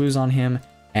prioritize blues on him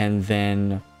and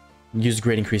then use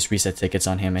grade increase reset tickets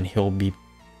on him and he'll be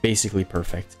basically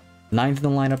perfect. 9th in the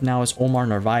lineup now is Omar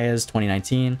Narvaez,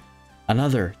 2019.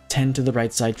 Another 10 to the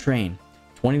right side train.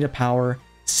 20 to power,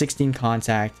 16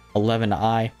 contact, 11 to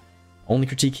eye. Only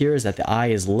critique here is that the eye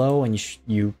is low and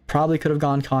you probably could have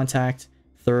gone contact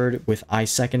third with eye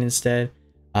second instead.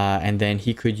 And then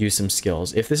he could use some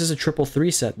skills. If this is a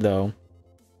 3-3 set though,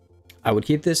 I would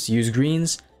keep this, use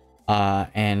greens,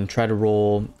 and try to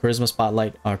roll Charisma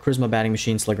Spotlight, Charisma Batting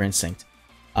Machine, Slugger Instinct.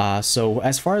 So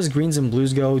as far as greens and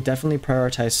blues go, definitely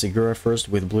prioritize Segura first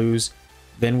with blues.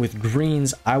 Then with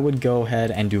greens, I would go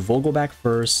ahead and do Vogelback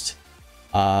first,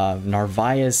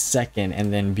 Narvaez second,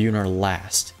 and then Buhner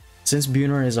last. Since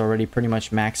Buhner is already pretty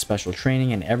much max special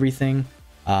training and everything,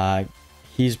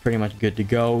 he's pretty much good to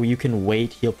go. You can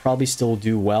wait. He'll probably still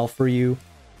do well for you.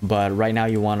 But right now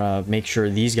you want to make sure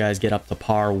these guys get up to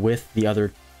par with the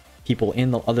other people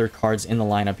in the other cards in the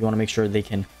lineup. You want to make sure they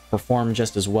can perform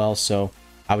just as well. So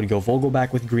I would go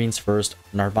Vogelback with greens first,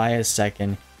 Narvaez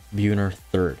second, Buhner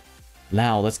third.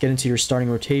 Now let's get into your starting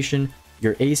rotation.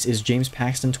 Your ace is James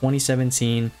Paxton,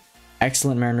 2017.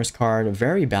 Excellent Mariners card.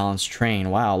 Very balanced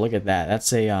train. Wow, look at that.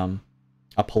 That's a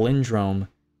palindrome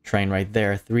train right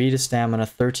there. 3 to stamina,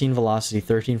 13 velocity,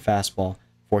 13 fastball,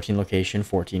 14 location,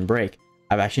 14 break.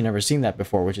 I've actually never seen that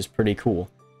before, which is pretty cool.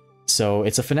 So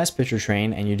it's a finesse pitcher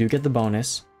train, and you do get the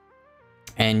bonus.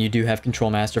 And you do have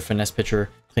Control Master, finesse pitcher,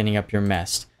 cleaning up your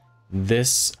mess.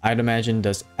 This, I'd imagine,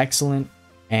 does excellent,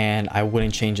 and I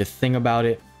wouldn't change a thing about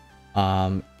it.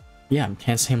 Yeah,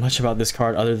 can't say much about this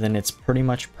card other than it's pretty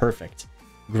much perfect.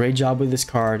 Great job with this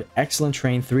card. Excellent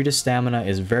train. 3 to stamina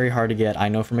is very hard to get. I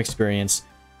know from experience.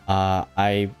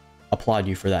 I applaud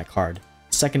you for that card.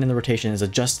 Second in the rotation is a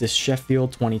Justice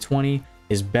Sheffield, 2020.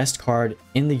 His best card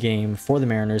in the game for the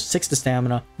Mariners. 6 to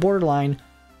stamina. Borderline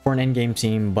for an endgame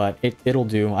team, but it'll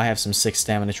do. I have some 6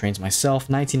 stamina trains myself.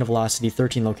 19 to velocity,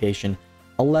 13 location,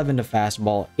 11 to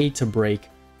fastball, 8 to break.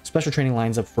 Special training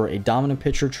lines up for a dominant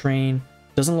pitcher train.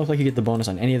 Doesn't look like you get the bonus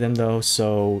on any of them though,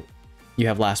 so you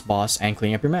have Last Boss and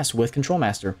Cleaning Up Your Mess with Control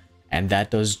Master, and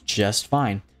that does just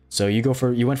fine. So you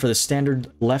went for the standard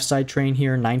left side train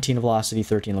here, 19 velocity,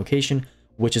 13 location,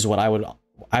 which is what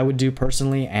I would do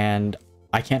personally, and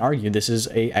I can't argue. This is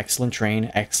a excellent train,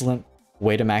 excellent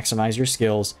way to maximize your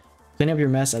skills. Cleaning Up Your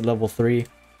Mess at level 3.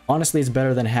 Honestly, it's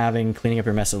better than having Cleaning Up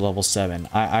Your Mess at level 7.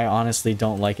 I honestly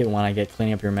don't like it when I get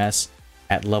Cleaning Up Your Mess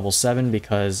at level 7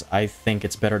 because I think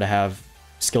it's better to have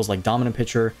skills like Dominant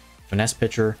Pitcher, Finesse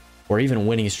Pitcher, or even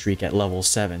Winning Streak at level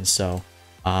 7. So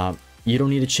you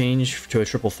don't need to change to a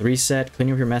 3-3 set.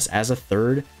 Cleaning Up Your Mess as a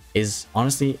third is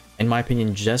honestly, in my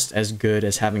opinion, just as good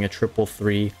as having a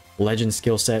 3-3 Legend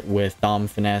skill set with Dom,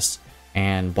 Finesse,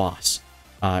 and Boss.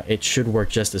 It should work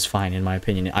just as fine in my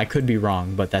opinion. I could be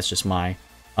wrong, but that's just my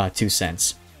 2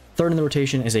 cents. Third in the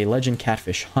rotation is a Legend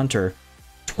Catfish Hunter.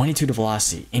 22 to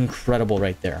velocity, incredible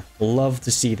right there. Love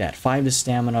to see that. 5 to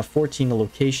stamina, 14 to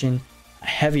location, a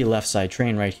heavy left side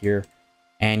train right here.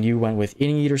 And you went with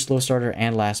Inning Eater, Slow Starter,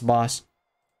 and Last Boss.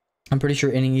 I'm pretty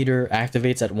sure Inning Eater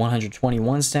activates at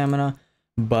 121 stamina,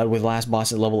 but with Last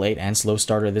Boss at level 8 and Slow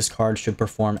Starter, this card should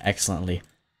perform excellently.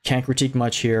 Can't critique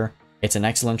much here. It's an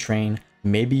excellent train.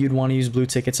 Maybe you'd want to use blue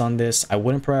tickets on this. I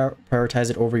wouldn't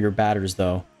prioritize it over your batters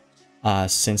though.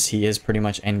 Since he is pretty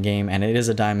much endgame, and it is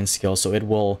a diamond skill, so it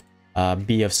will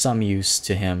be of some use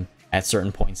to him at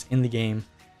certain points in the game.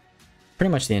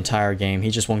 Pretty much the entire game. He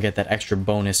just won't get that extra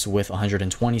bonus with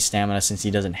 120 stamina since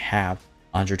he doesn't have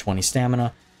 120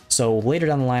 stamina. So later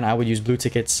down the line, I would use blue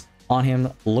tickets on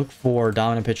him. Look for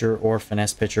Dominant Pitcher or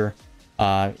Finesse Pitcher.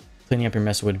 Cleaning Up Your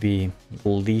Mess would be the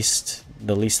least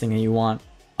thing that you want.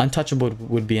 Untouchable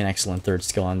would be an excellent third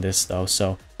skill on this though,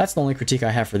 so that's the only critique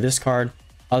I have for this card.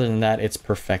 Other than that, it's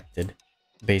perfected,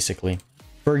 basically.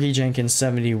 Fergie Jenkins,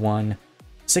 71.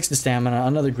 6 to stamina,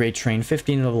 another great train.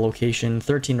 15 to the location,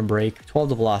 13 to break, 12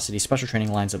 to velocity. Special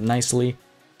training lines up nicely.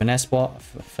 Finesse ball.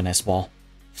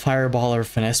 Fireballer,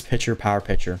 finesse pitcher, power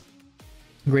pitcher.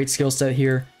 Great skill set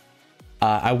here.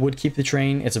 I would keep the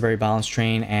train. It's a very balanced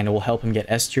train, and it will help him get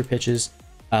S tier pitches.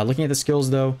 Looking at the skills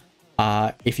though,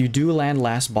 if you do land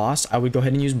last boss, I would go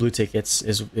ahead and use blue tickets,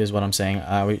 is what I'm saying.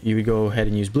 You would go ahead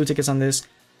and use blue tickets on this.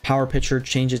 Power pitcher,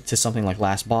 change it to something like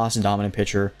last boss, dominant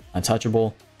pitcher,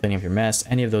 untouchable, cleaning up your mess.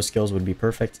 Any of those skills would be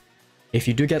perfect. If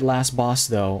you do get last boss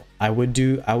though, I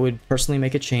would personally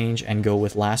make a change and go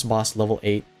with last boss level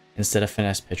 8 instead of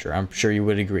finesse pitcher. I'm sure you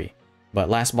would agree. But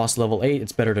last boss level 8,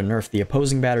 it's better to nerf the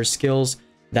opposing batter's skills.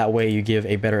 That way you give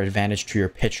a better advantage to your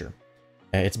pitcher.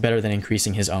 It's better than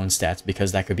increasing his own stats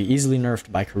because that could be easily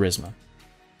nerfed by charisma.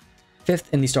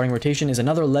 Fifth in the starting rotation is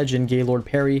another legend, Gaylord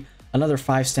Perry. Another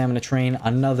 5 stamina train,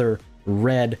 another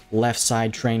red left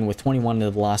side train with 21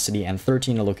 to velocity and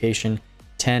 13 to location,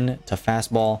 10 to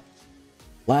fastball.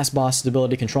 Last boss,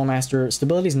 stability, control master.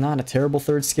 Stability is not a terrible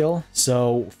third skill.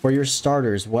 So for your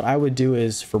starters, what I would do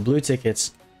is for blue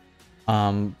tickets,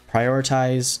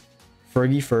 prioritize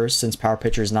Fergie first, since power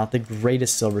pitcher is not the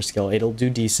greatest silver skill. It'll do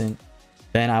decent.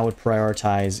 Then I would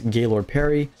prioritize Gaylord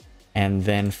Perry, and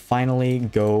then finally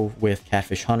go with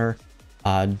Catfish Hunter.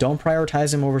 Don't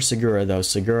prioritize him over Segura though.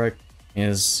 Segura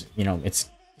is, you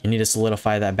need to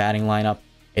solidify that batting lineup.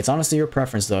 It's honestly your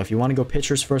preference though. If you want to go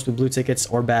pitchers first with blue tickets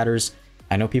or batters,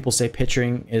 I know people say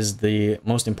pitching is the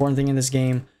most important thing in this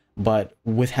game, but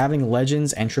with having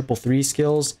legends and 333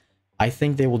 skills, I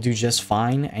think they will do just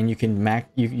fine, and you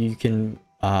can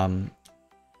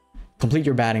complete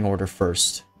your batting order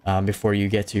first before you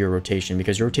get to your rotation,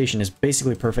 because your rotation is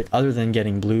basically perfect other than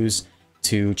getting blues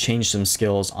to change some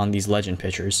skills on these legend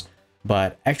pitchers.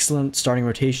 But excellent starting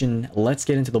rotation. Let's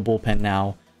get into the bullpen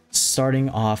now. Starting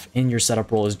off in your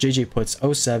setup role is JJ Puts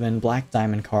 07 Black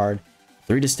Diamond card,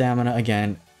 3 to stamina.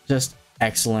 Again, just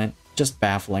excellent, just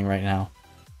baffling right now.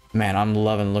 Man, I'm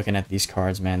loving looking at these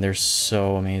cards, man. They're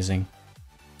so amazing.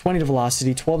 20 to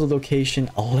velocity, 12 to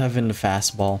location, 11 to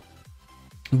fastball.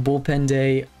 Bullpen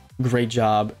day, great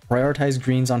job. Prioritize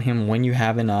greens on him when you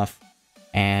have enough,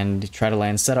 and try to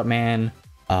land setup man,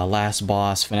 last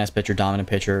boss, finesse pitcher, dominant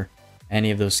pitcher,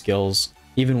 any of those skills.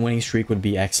 Even winning streak would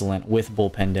be excellent with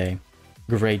bullpen day.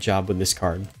 Great job with this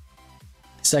card.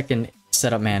 Second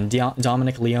setup man,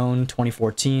 Dominic Leone,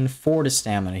 2014, 4 to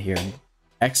stamina here.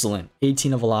 Excellent.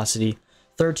 18 to velocity,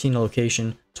 13 to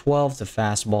location, 12 to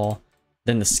fastball.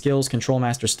 Then the skills, control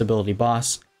master, stability,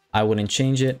 boss. I wouldn't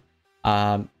change it.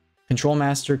 Control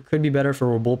master could be better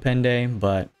for a bullpen day,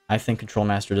 but I think control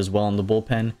master does well in the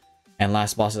bullpen. And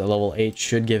last boss at level 8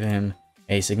 should give him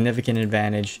a significant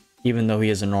advantage, even though he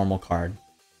is a normal card.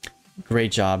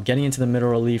 Great job. Getting into the middle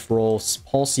relief role,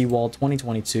 Paul Sewald,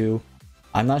 2022.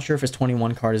 I'm not sure if his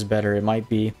 21 card is better. It might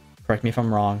be. Correct me if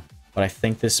I'm wrong. But I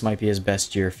think this might be his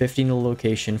best year. 15 to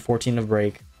location, 14 to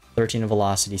break, 13 to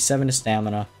velocity, 7 to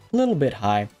stamina. A little bit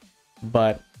high,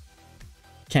 but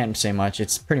can't say much.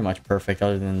 It's pretty much perfect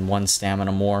other than 1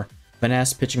 stamina more.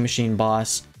 Finesse, pitching machine,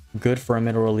 boss. Good for a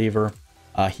middle reliever.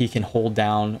 He can hold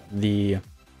down the...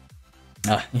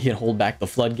 he can hold back the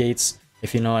floodgates,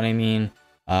 if you know what I mean,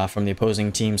 from the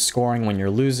opposing team scoring when you're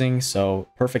losing. So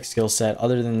perfect skill set.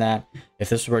 Other than that, if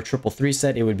this were a 333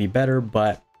 set, it would be better,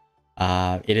 but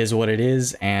it is what it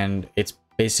is, and it's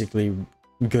basically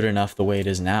good enough the way it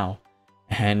is now.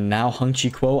 And now Hung Chi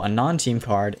Kuo, a non-team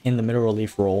card in the middle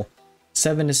relief role.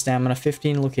 7 to stamina,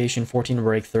 15 to location, 14 to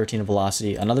break, 13 to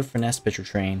velocity. Another finesse pitcher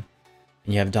train.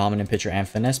 And you have dominant pitcher and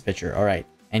finesse pitcher. Alright,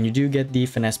 and you do get the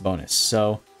finesse bonus.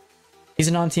 So he's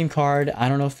a non-team card. I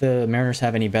don't know if the Mariners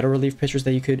have any better relief pitchers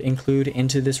that you could include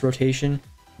into this rotation,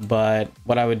 but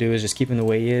what I would do is just keep him the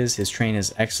way he is. His train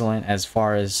is excellent as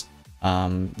far as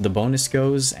the bonus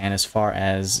goes, and as far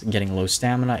as getting low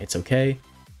stamina, it's okay.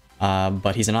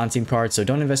 But he's a non-team card, so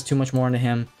don't invest too much more into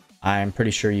him. I'm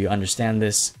pretty sure you understand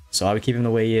this. So I would keep him the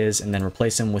way he is, and then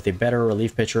replace him with a better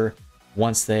relief pitcher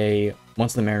once the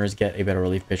Mariners get a better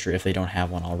relief pitcher, if they don't have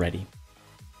one already.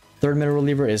 Third middle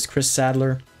reliever is Chris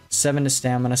Sadler. 7 to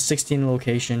stamina, 16 to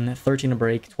location, 13 to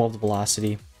break, 12 to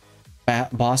velocity.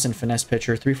 Boss and finesse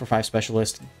pitcher, 3-for-5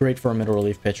 specialist. Great for a middle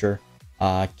relief pitcher.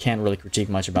 Can't really critique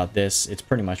much about this. It's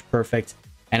pretty much perfect.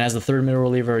 And as the third middle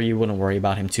reliever, you wouldn't worry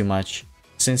about him too much,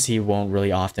 since he won't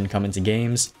really often come into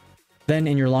games. Then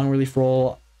in your long relief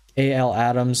role, A.L.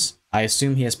 Adams. I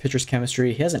assume he has pitcher's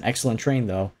chemistry. He has an excellent train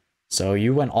though, so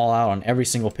you went all out on every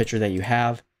single pitcher that you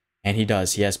have, and he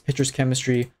does. He has pitcher's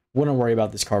chemistry. Wouldn't worry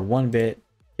about this card one bit.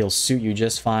 He'll suit you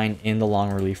just fine in the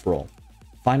long relief role.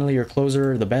 Finally, your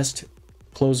closer, the best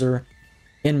closer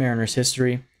in Mariners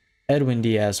history, Edwin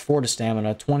Diaz. 4 to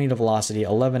stamina, 20 to velocity,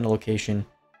 11 to location,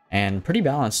 and pretty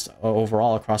balanced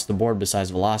overall across the board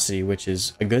besides velocity, which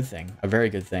is a good thing, a very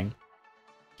good thing.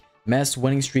 Mess,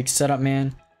 winning streak, setup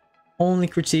man. Only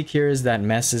critique here is that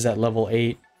Mess is at level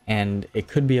 8. and it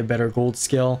could be a better gold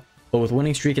skill. But with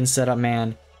winning streak and setup,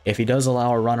 man, if he does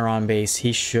allow a runner on base,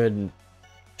 he should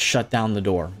shut down the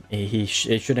door. It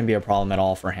shouldn't be a problem at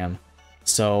all for him.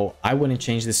 So I wouldn't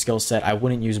change the skill set. I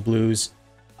wouldn't use blues,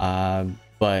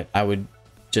 but I would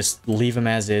just leave him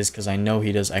as is because I know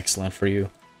he does excellent for you.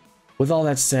 With all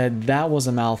that said, that was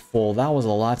a mouthful. That was a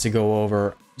lot to go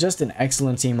over. Just an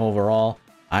excellent team overall.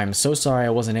 I'm so sorry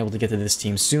I wasn't able to get to this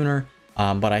team sooner,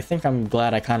 but I think I'm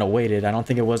glad I kind of waited. I don't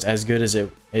think it was as good as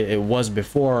it was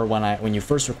before when you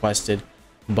first requested,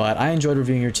 but I enjoyed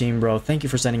reviewing your team, bro. Thank you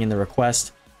for sending in the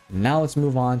request. Now let's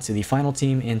move on to the final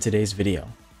team in today's video.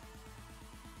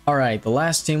 Alright, the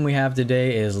last team we have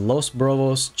today is Los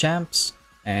Bravos Champs,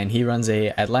 and he runs a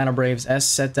Atlanta Braves S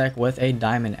set deck with a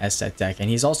Diamond S set deck, and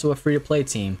he's also a free-to-play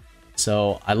team.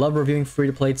 So I love reviewing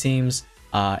free-to-play teams,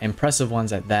 impressive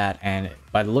ones at that, and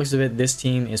by the looks of it, this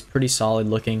team is pretty solid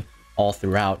looking all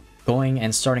throughout. Going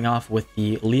and starting off with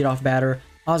the leadoff batter,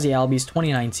 Ozzy Albies,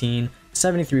 2019,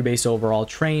 73 base overall,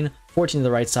 train, 14 to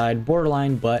the right side,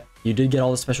 borderline, but you did get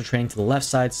all the special training to the left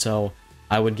side, so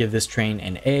I would give this train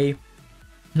an A.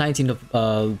 19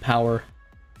 to power,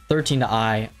 13 to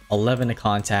eye, 11 to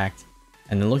contact,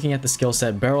 and then looking at the skill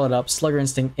set, barrel it up, slugger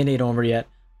instinct, innate over yet.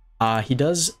 He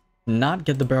does not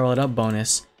get the barrel it up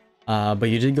bonus, but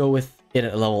you did go with it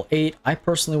at level 8. I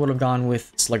personally would have gone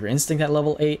with slugger instinct at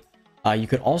level 8. You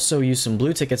could also use some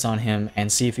blue tickets on him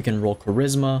and see if you can roll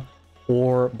charisma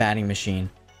or batting machine.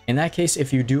 In that case,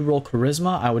 if you do roll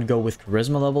charisma, I would go with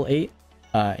charisma level 8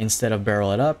 instead of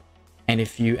barrel it up. And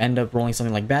if you end up rolling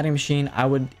something like batting machine, I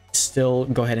would still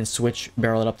go ahead and switch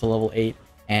barrel it up to level 8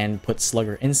 and put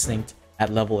slugger instinct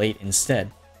at level 8 instead.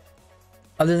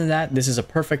 Other than that, this is a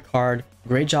perfect card.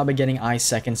 Great job at getting eye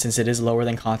second since it is lower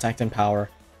than contact and power.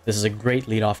 This is a great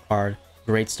leadoff card.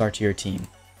 Great start to your team.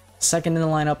 Second in the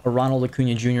lineup, Ronald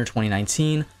Acuna Jr.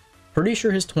 2019. Pretty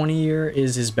sure his 20 year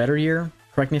is his better year.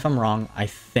 Correct me if I'm wrong. I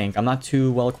think. I'm not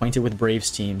too well acquainted with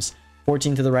Braves teams.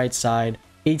 14 to the right side,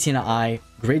 18 to eye.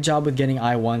 Great job with getting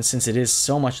eye 1 since it is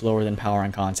so much lower than power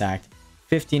and contact.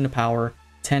 15 to power,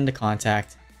 10 to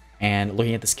contact. And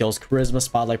looking at the skills, charisma,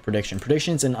 spotlight, prediction.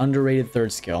 Prediction's an underrated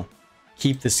third skill.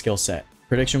 Keep this skill set.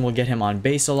 Prediction will get him on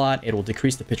base a lot. It will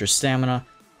decrease the pitcher's stamina.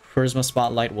 Charisma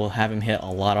spotlight will have him hit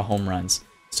a lot of home runs.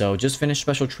 So just finish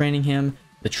special training him.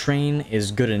 The train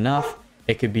is good enough.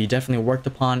 It could be definitely worked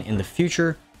upon in the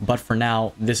future, but for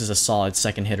now, this is a solid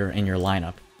second hitter in your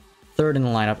lineup. Third in the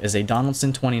lineup is a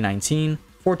Donaldson 2019,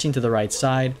 14 to the right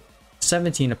side,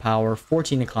 17 to power,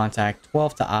 14 to contact,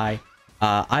 12 to eye.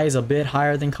 Eye is a bit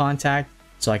higher than contact,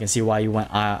 so I can see why you went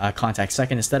contact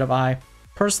second instead of eye.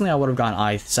 Personally, I would have gone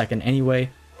eye second anyway,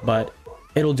 but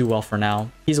it'll do well for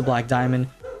now. He's a black diamond,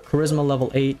 charisma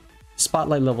level 8,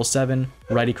 spotlight level 7,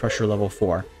 righty crusher level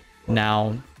 4.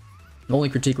 Now, the only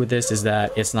critique with this is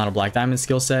that it's not a black diamond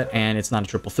skill set and it's not a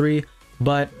 333,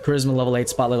 but charisma level 8,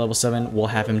 spotlight level 7 will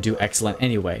have him do excellent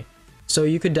anyway. So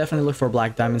you could definitely look for a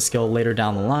black diamond skill later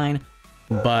down the line,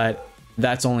 but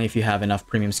that's only if you have enough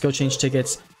premium skill change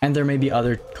tickets, and there may be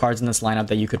other cards in this lineup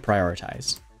that you could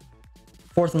prioritize.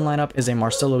 Fourth in the lineup is a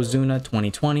Marcell Ozuna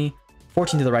 2020,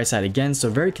 14 to the right side again, so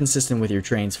very consistent with your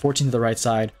trains, 14 to the right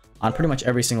side on pretty much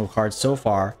every single card so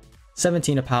far,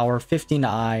 17 to power, 15 to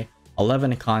eye,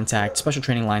 11 to contact. Special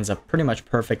training lines up pretty much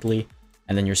perfectly,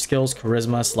 and then your skills,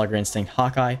 charisma, slugger instinct,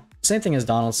 hawkeye, same thing as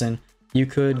Donaldson. You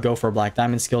could go for a black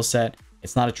diamond skill set.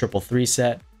 It's not a 333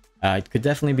 set. It could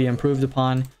definitely be improved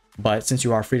upon, but since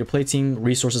you are a free-to-play team,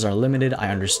 resources are limited, I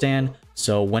understand.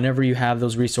 So whenever you have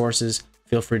those resources,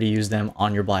 feel free to use them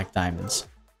on your black diamonds.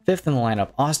 Fifth in the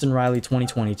lineup, Austin Riley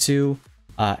 2022.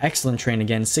 Excellent train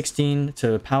again, 16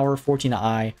 to power, 14 to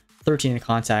eye, 13 to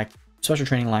contact. Special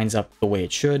training lines up the way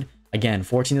it should. Again,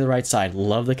 14 to the right side,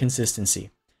 love the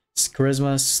consistency.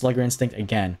 Charisma, slugger instinct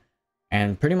again.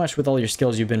 And pretty much with all your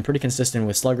skills, you've been pretty consistent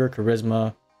with slugger,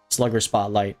 charisma, slugger,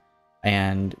 spotlight.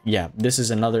 And yeah, this is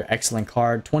another excellent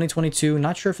card. 2022,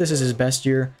 not sure if this is his best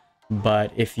year,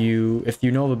 but if you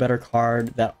know of a better card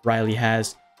that Riley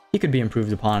has, he could be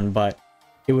improved upon, but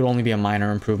it would only be a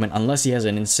minor improvement unless he has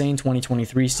an insane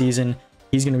 2023 season.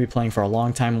 He's going to be playing for a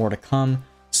long time more to come,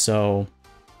 so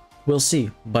we'll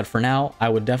see. But for now, I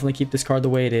would definitely keep this card the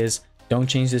way it is. Don't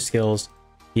change the skills.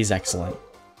 He's excellent.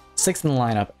 Sixth in the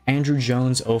lineup, Andrew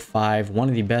Jones 05, one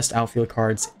of the best outfield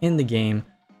cards in the game.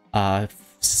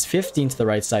 15 to the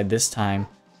right side this time,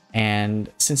 and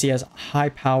since he has high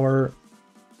power,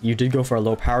 you did go for a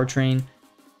low power train.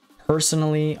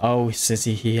 Personally, since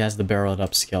he has the barrel it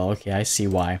up skill, okay, I see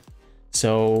why.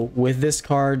 So with this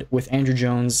card, with Andrew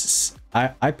Jones,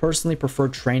 I personally prefer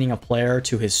training a player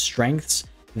to his strengths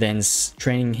than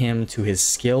training him to his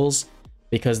skills.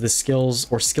 because the skills,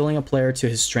 or skilling a player to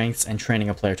his strengths and training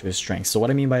a player to his strengths. So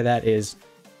what I mean by that is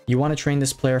you want to train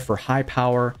this player for high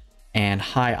power and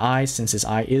high eye, since his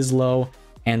eye is low.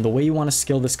 And the way you want to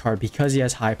skill this card, because he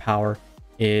has high power,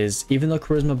 is even though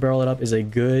Charisma Barrel It Up is a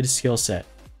good skill set,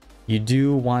 you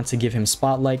do want to give him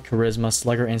Spotlight, Charisma,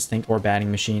 Slugger Instinct, or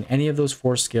Batting Machine. Any of those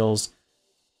 4 skills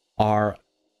are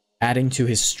adding to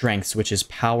his strengths, which is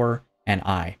power and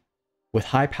eye. With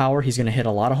high power, he's going to hit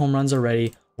a lot of home runs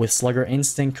already. With Slugger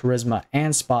Instinct, Charisma,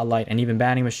 and Spotlight, and even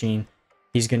Batting Machine,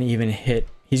 he's going to hit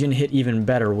even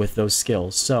better with those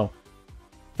skills. So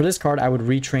for this card, I would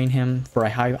retrain him for a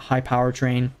high power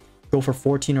train. Go for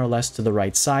 14 or less to the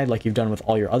right side, like you've done with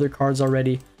all your other cards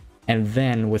already. And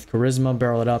then with Charisma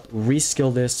Barrel It Up,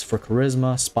 reskill this for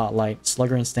Charisma, Spotlight,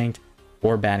 Slugger Instinct,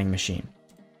 or Batting Machine.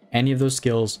 Any of those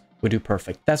skills would do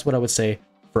perfect. That's what I would say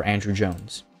for Andrew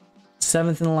Jones.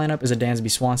 7th in the lineup is a Dansby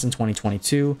Swanson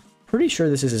 2022. Pretty sure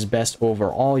this is his best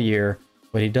overall year,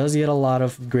 but he does get a lot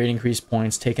of grade increase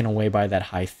points taken away by that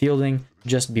high fielding.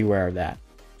 Just beware of that.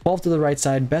 12 to the right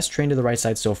side, best train to the right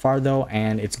side so far though,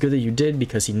 and it's good that you did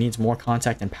because he needs more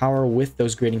contact and power with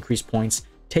those grade increase points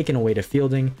taken away to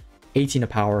fielding. 18 to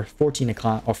power, 14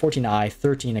 to eye,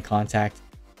 13 to contact.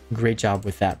 Great job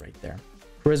with that right there.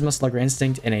 Charisma, Slugger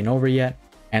Instinct, it ain't over yet,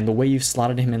 and the way you've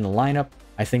slotted him in the lineup,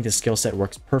 I think the skill set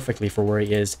works perfectly for where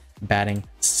he is, batting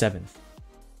 7th.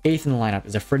 8th in the lineup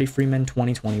is a Freddie Freeman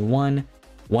 2021,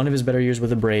 one of his better years with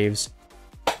the Braves.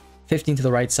 15 to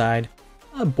the right side,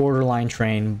 a borderline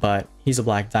train, but he's a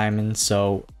black diamond,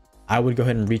 so I would go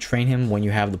ahead and retrain him when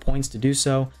you have the points to do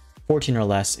so. 14 or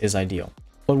less is ideal,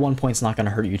 but 1 point's not going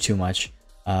to hurt you too much,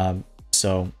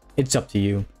 so it's up to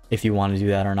you if you want to do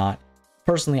that or not.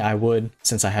 Personally, I would,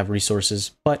 since I have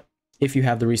resources, but if you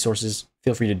have the resources,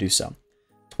 feel free to do so.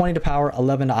 20 to power,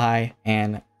 11 to eye,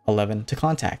 and 11 to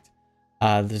contact.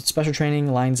 The special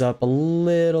training lines up a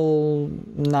little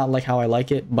not like how I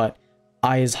like it, but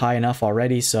eye is high enough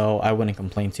already, so I wouldn't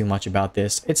complain too much about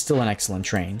this. It's still an excellent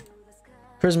train.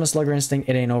 Charisma, Slugger Instinct,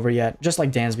 it ain't over yet. Just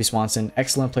like Dansby Swanson,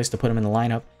 excellent place to put him in the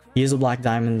lineup. He is a black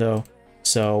diamond though,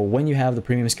 so when you have the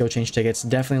premium skill change tickets,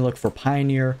 definitely look for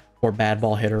Pioneer or Bad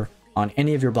Ball Hitter on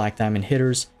any of your black diamond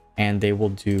hitters, and they will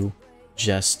do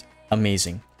just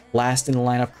amazing. Last in the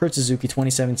lineup, Kurt Suzuki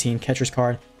 2017 catcher's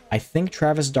card. I think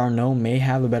Travis d'Arnaud may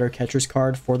have a better catcher's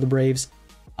card for the Braves,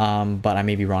 but I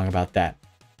may be wrong about that.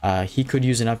 He could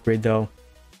use an upgrade though.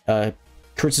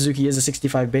 Kurt Suzuki is a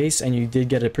 65 base, and you did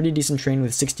get a pretty decent train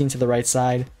with 16 to the right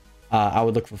side. I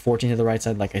would look for 14 to the right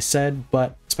side, like I said,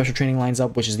 but special training lines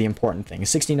up, which is the important thing.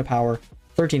 16 to power,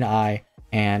 13 to eye,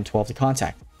 and 12 to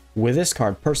contact. With this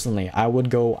card, personally, I would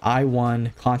go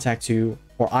I1, contact 2,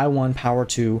 or I1, power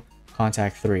 2,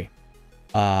 contact 3.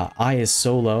 Eye is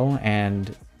so low,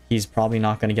 and he's probably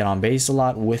not going to get on base a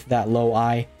lot with that low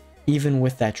eye. Even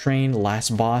with that train,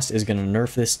 Last Boss is going to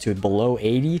nerf this to below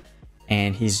 80,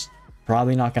 and he's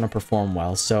probably not going to perform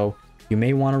well. So you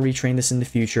may want to retrain this in the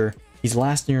future. He's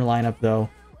last in your lineup though.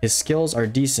 His skills are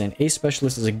decent. Ace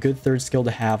Specialist is a good third skill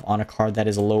to have on a card that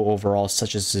is a low overall,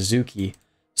 such as Suzuki.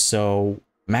 So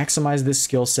maximize this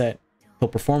skill set. He'll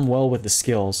perform well with the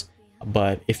skills,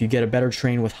 but if you get a better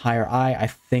train with higher eye, I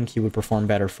think he would perform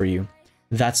better for you.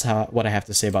 That's what I have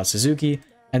to say about Suzuki.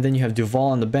 And then you have Duvall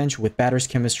on the bench with Batter's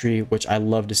Chemistry, which I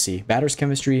love to see. Batter's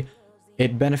Chemistry,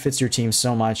 it benefits your team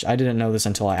so much. I didn't know this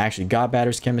until I actually got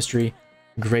Batter's Chemistry.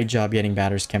 Great job getting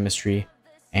Batter's Chemistry,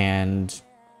 and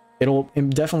it'll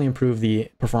definitely improve the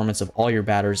performance of all your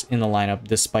batters in the lineup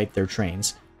despite their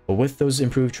trains. But with those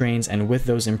improved trains and with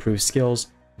those improved skills,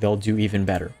 they'll do even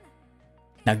better.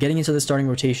 Now getting into the starting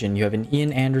rotation, you have an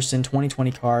Ian Anderson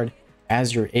 2020 card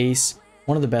as your ace,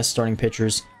 one of the best starting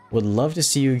pitchers. Would love to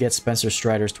see you get Spencer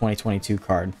Strider's 2022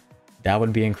 card. That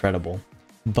would be incredible.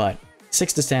 But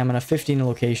 6 to stamina, 15 to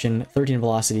location, 13 to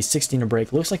velocity, 16 to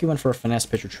break. Looks like he went for a finesse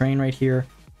pitcher train right here.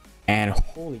 And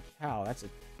holy cow, that's a...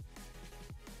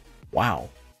 wow.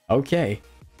 Okay.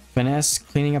 Finesse,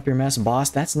 cleaning up your mess, boss.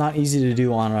 That's not easy to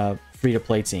do on a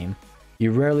free-to-play team.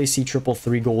 You rarely see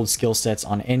 3 gold skill sets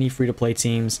on any free-to-play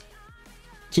teams.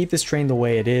 Keep this train the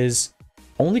way it is.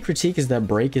 Only critique is that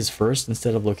break is first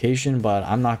instead of location, but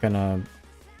I'm not gonna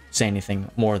say anything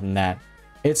more than that.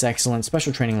 It's excellent.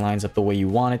 Special training lines up the way you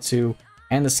want it to,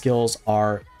 and the skills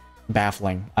are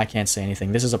baffling. I can't say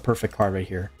anything. This is a perfect card right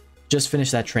here. Just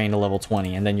finish that train to level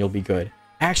 20 and then you'll be good.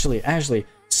 Actually,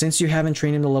 since you haven't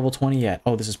trained him to level 20 yet,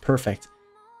 oh, this is perfect.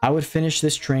 I would finish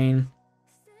this train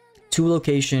 2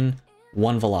 location,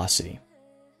 1 velocity.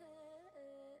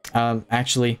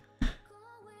 Actually,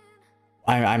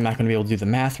 I'm not going to be able to do the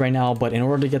math right now, but in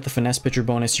order to get the finesse pitcher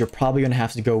bonus, you're probably going to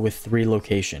have to go with 3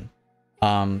 location.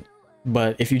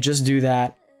 But if you just do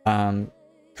that,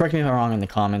 correct me if I'm wrong in the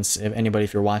comments,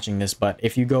 if you're watching this, but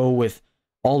if you go with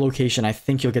all location, I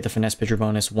think you'll get the finesse pitcher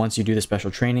bonus once you do the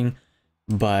special training.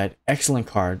 But excellent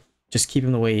card. Just keep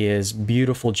him the way he is.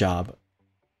 Beautiful job.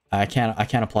 I can't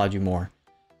applaud you more.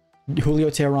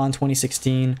 Julio Teheran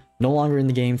 2016, no longer in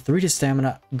the game. 3 to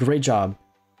stamina, great job.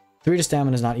 3 to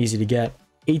stamina is not easy to get.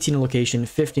 18 to location,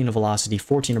 15 to velocity,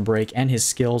 14 to break, and his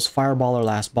skills, fireballer,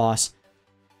 last boss.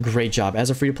 Great job.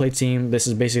 As a free-to-play team, this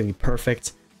is basically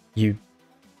perfect. You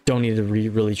don't need to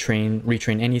really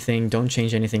retrain anything. Don't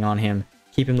change anything on him.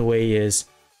 Keep him the way he is.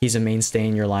 He's a mainstay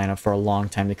in your lineup for a long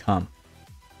time to come.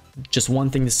 Just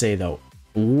one thing to say though,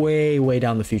 way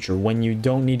down the future, when you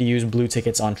don't need to use blue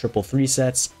tickets on triple 3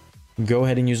 sets, go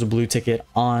ahead and use a blue ticket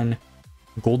on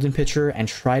golden pitcher and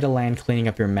try to land cleaning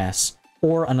up your mess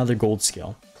or another gold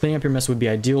skill. Cleaning up your mess would be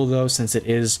ideal though, since it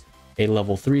is a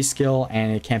level 3 skill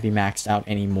and it can't be maxed out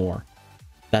anymore.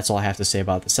 That's all I have to say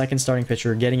about the second starting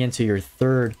pitcher. Getting into your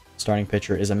third starting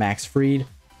pitcher is a Max Fried.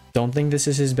 Don't think this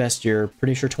is his best year.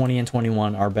 Pretty sure 20 and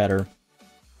 21 are better.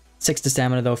 6 to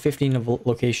stamina though, 15 to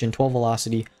location, 12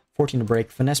 velocity, 14 to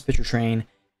break, finesse pitcher train,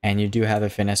 and you do have a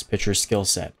finesse pitcher skill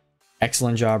set.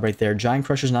 Excellent job right there. Giant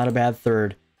Crusher's not a bad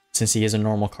third, since he is a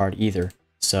normal card either.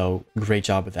 So great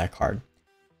job with that card.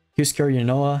 Husker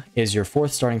Yanoa is your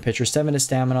fourth starting pitcher, 7 to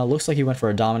stamina. Looks like you went for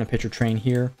a dominant pitcher train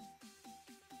here.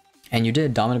 And you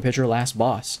did, dominant pitcher, last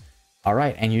boss.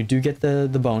 Alright, and you do get the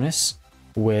bonus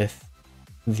with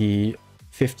the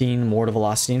 15 more to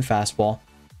velocity and fastball.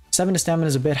 7 to stamina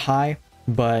is a bit high,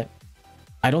 but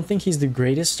I don't think he's the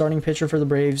greatest starting pitcher for the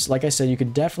Braves. Like I said, you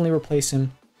could definitely replace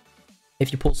him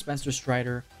if you pull Spencer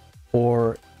Strider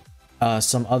or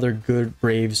some other good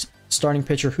Braves starting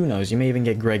pitcher. Who knows? You may even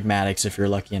get Greg Maddux if you're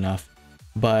lucky enough.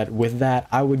 But with that,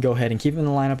 I would go ahead and keep him in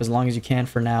the lineup as long as you can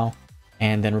for now,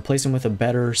 and then replace him with a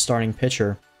better starting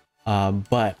pitcher.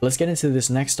 But let's get into this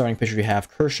next starting pitcher we have,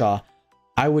 Kershaw.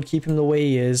 I would keep him the way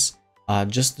he is.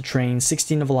 Just the train,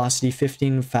 16 to velocity,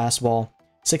 15 to fastball,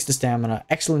 6 to stamina.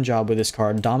 Excellent job with this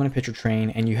card. Dominant pitcher train,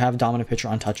 and you have dominant pitcher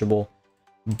untouchable.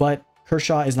 But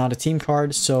Kershaw is not a team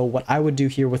card, so what I would do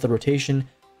here with the rotation,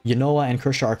 Yanoa and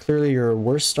Kershaw are clearly your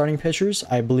worst starting pitchers.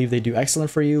 I believe they do excellent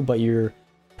for you, but you're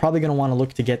probably going to want to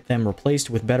look to get them replaced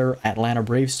with better Atlanta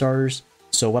Braves starters.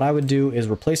 So what I would do is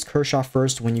replace Kershaw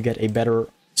first when you get a better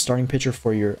starting pitcher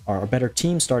for your, or a better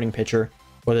team starting pitcher,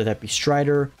 whether that be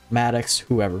Strider, Maddux,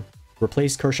 whoever.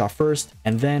 Replace Kershaw first,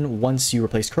 and then once you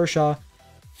replace Kershaw,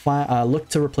 look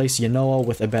to replace Yanoa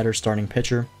with a better starting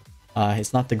pitcher.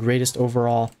 It's not the greatest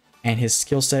overall, and his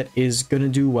skill set is going to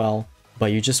do well,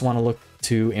 but you just want to look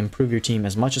to improve your team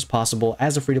as much as possible.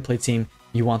 As a free-to-play team,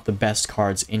 you want the best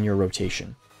cards in your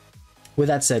rotation. With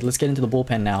that said, let's get into the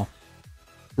bullpen now.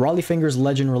 Raleigh Fingers,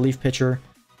 legend relief pitcher,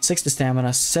 6 to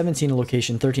stamina, 17 to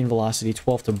location, 13 velocity,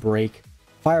 12 to break.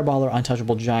 Fireballer,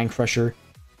 untouchable, Giant Crusher.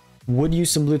 Would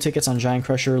use some blue tickets on Giant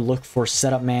Crusher. Look for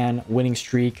Setup Man, Winning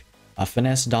Streak, a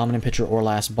finesse, dominant pitcher, or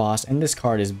last boss. And this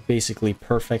card is basically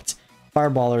perfect.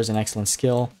 Fireballer is an excellent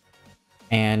skill.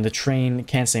 And the train,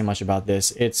 can't say much about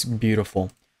this. It's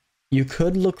beautiful. You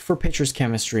could look for pitcher's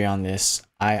chemistry on this.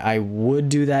 I would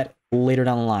do that later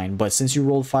down the line. But since you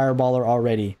rolled Fireballer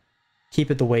already,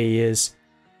 keep it the way he is.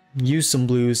 Use some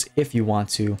blues if you want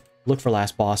to. Look for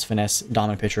last boss, finesse,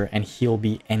 dominant pitcher, and he'll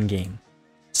be endgame.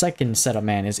 Second setup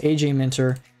man is AJ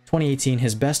Minter, 2018,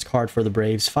 his best card for the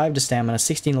Braves. 5 to stamina,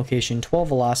 16 location, 12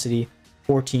 velocity,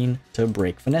 14 to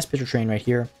break. Finesse pitcher train right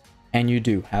here. And you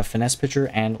do have finesse pitcher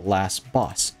and last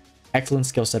boss. Excellent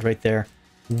skill set right there.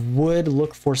 Would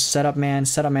look for setup man.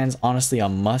 Setup man's honestly a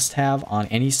must-have on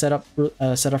any setup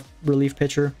relief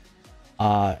pitcher,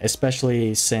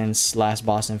 especially since last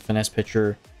boss and finesse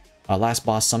pitcher. Last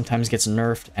boss sometimes gets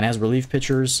nerfed, and as relief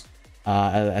pitchers,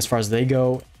 as far as they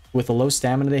go, with the low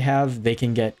stamina they have, they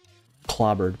can get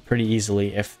clobbered pretty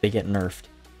easily if they get nerfed.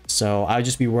 So I would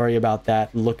just be worried about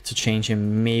that. Look to change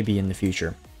him maybe in the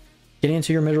future. Getting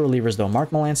into your middle relievers though,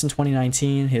 Mark Melancon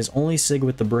 2019, his only SIG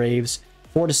with the Braves,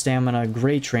 4 to stamina,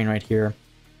 great train right here,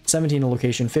 17 to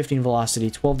location, 15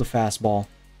 velocity, 12 to fastball,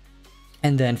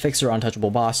 and then Fixer,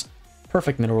 untouchable boss,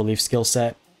 perfect middle relief skill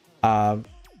set.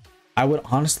 I would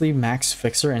honestly max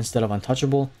Fixer instead of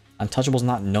untouchable. Untouchable's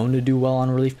not known to do well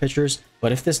on relief pitchers,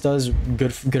 but if this does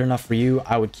good enough for you,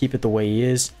 I would keep it the way he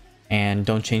is and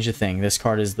don't change a thing. This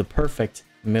card is the perfect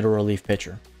middle relief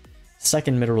pitcher.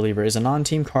 Second middle reliever is a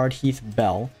non-team card, Heath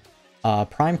Bell.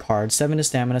 Prime card, 7 to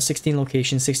stamina, 16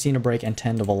 location, 16 to break, and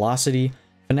 10 to velocity.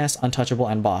 Finesse, untouchable,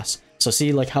 and boss. So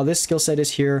see, like how this skill set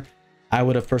is here, I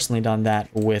would have personally done that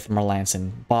with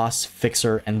Melancon. Boss,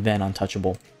 Fixer, and then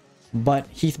untouchable. But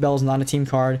Heath Bell is not a team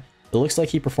card. It looks like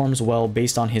he performs well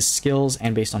based on his skills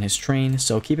and based on his train,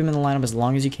 so keep him in the lineup as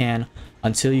long as you can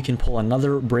until you can pull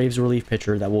another Braves relief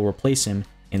pitcher that will replace him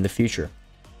in the future.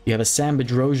 You have a Sam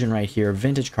Bedrosian right here,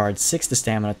 vintage card, 6 to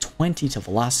stamina, 20 to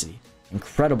velocity.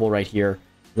 Incredible right here.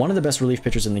 One of the best relief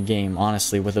pitchers in the game,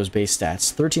 honestly, with those base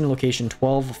stats. 13 location,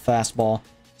 12 fastball,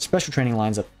 special training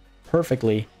lines up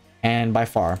perfectly, and by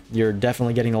far, you're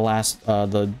definitely getting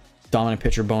the dominant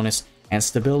pitcher bonus, and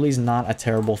stability is not a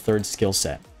terrible third skill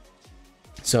set.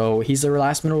 So he's a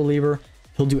last minute reliever.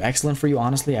 He'll do excellent for you,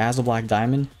 honestly, as a black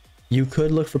diamond. You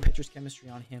could look for pitcher's chemistry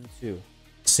on him too,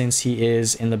 since he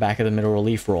is in the back of the middle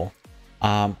relief role.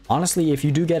 Honestly, if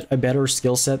you do get a better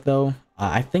skill set though,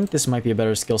 I think this might be a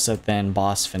better skill set than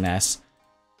Boss Finesse.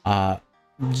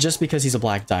 Just because he's a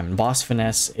black diamond. Boss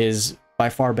Finesse is by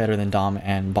far better than Dom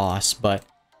and Boss, but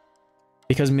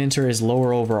because Minter is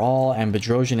lower overall and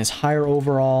Bedrosian is higher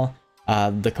overall,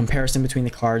 the comparison between the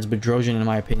cards, Bedrosian, in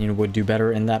my opinion, would do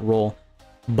better in that role.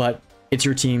 But it's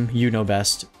your team, you know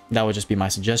best. That would just be my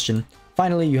suggestion.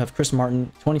 Finally, you have Chris Martin,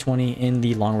 2020, in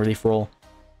the long relief role.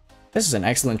 This is an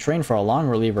excellent train for a long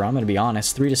reliever, I'm going to be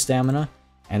honest. 3 to stamina,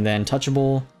 and then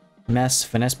touchable,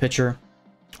 finesse pitcher.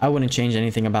 I wouldn't change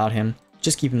anything about him.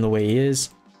 Just keep him the way he is.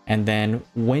 And then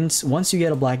once you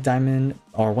get a black diamond,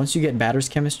 or once you get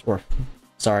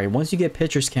once you get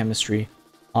pitcher's chemistry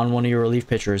on one of your relief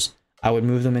pitchers, I would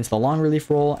move them into the long relief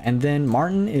role. And then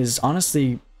Martin is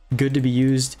honestly good to be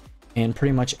used in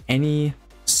pretty much any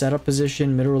setup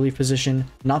position, middle relief position,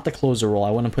 not the closer role. I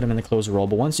wouldn't put him in the closer role,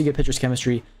 but once you get pitcher's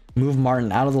chemistry, move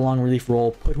Martin out of the long relief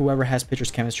role, put whoever has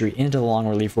pitcher's chemistry into the long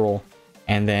relief role,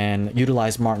 and then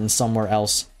utilize Martin somewhere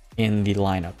else in the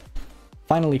lineup.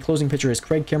 Finally, closing pitcher is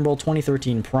Craig Kimbrell,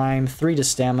 2013 prime, 3 to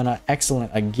stamina,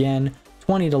 excellent again,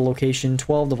 20 to location,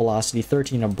 12 to velocity,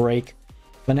 13 to break,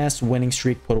 finesse, winning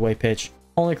streak, put away pitch.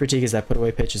 Only critique is that put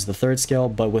away pitch is the third skill,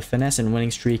 but with finesse and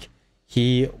winning streak,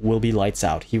 he will be lights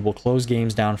out. He will close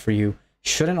games down for you.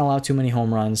 Shouldn't allow too many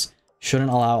home runs. Shouldn't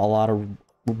allow a lot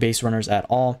of base runners at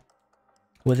all.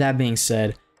 With that being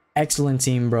said, excellent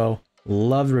team, bro.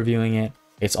 Loved reviewing it.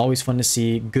 It's always fun to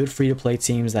see good free-to-play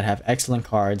teams that have excellent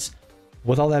cards.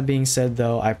 With all that being said,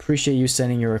 though, I appreciate you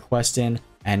sending your request in.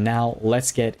 And now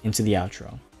let's get into the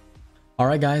outro.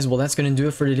 Alright guys, well that's going to do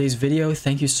it for today's video.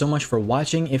 Thank you so much for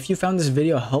watching. If you found this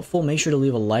video helpful, make sure to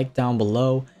leave a like down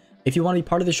below. If you want to be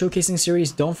part of the showcasing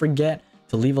series, don't forget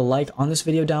to leave a like on this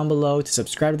video down below, to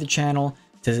subscribe to the channel,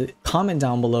 to comment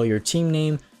down below your team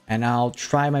name, and I'll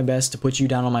try my best to put you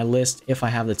down on my list if I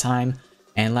have the time.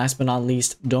 And last but not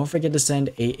least, don't forget to send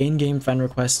a in-game friend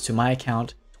request to my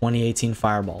account, 2018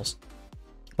 Fireballs.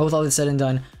 But with all this said and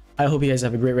done, I hope you guys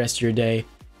have a great rest of your day,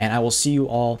 and I will see you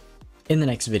all in the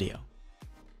next video.